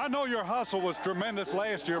 Well, I know your hustle was tremendous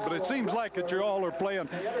last year, but it seems like that you all are playing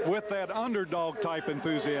with that underdog type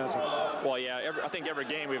enthusiasm. Well, yeah, I think every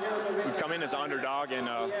game we've come in as an underdog, and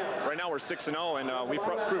right now we're 6-0, and we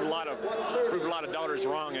proved a lot of doubters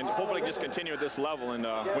wrong, and hopefully just continue at this level and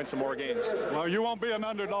win some more games. Well, you won't be an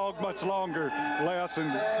underdog much longer, Les,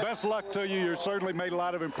 and best luck to you. You certainly made a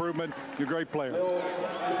lot of improvement. You're a great player.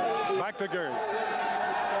 Back to Gary.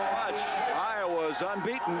 Iowa's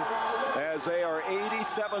unbeaten as they are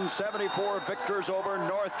 87-74 victors over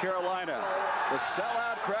North Carolina. The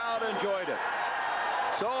sellout crowd enjoyed it.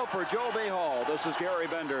 So for Joe B. Hall, this is Gary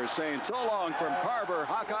Bender saying so long from Carver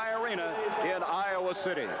Hawkeye Arena in Iowa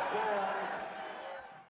City.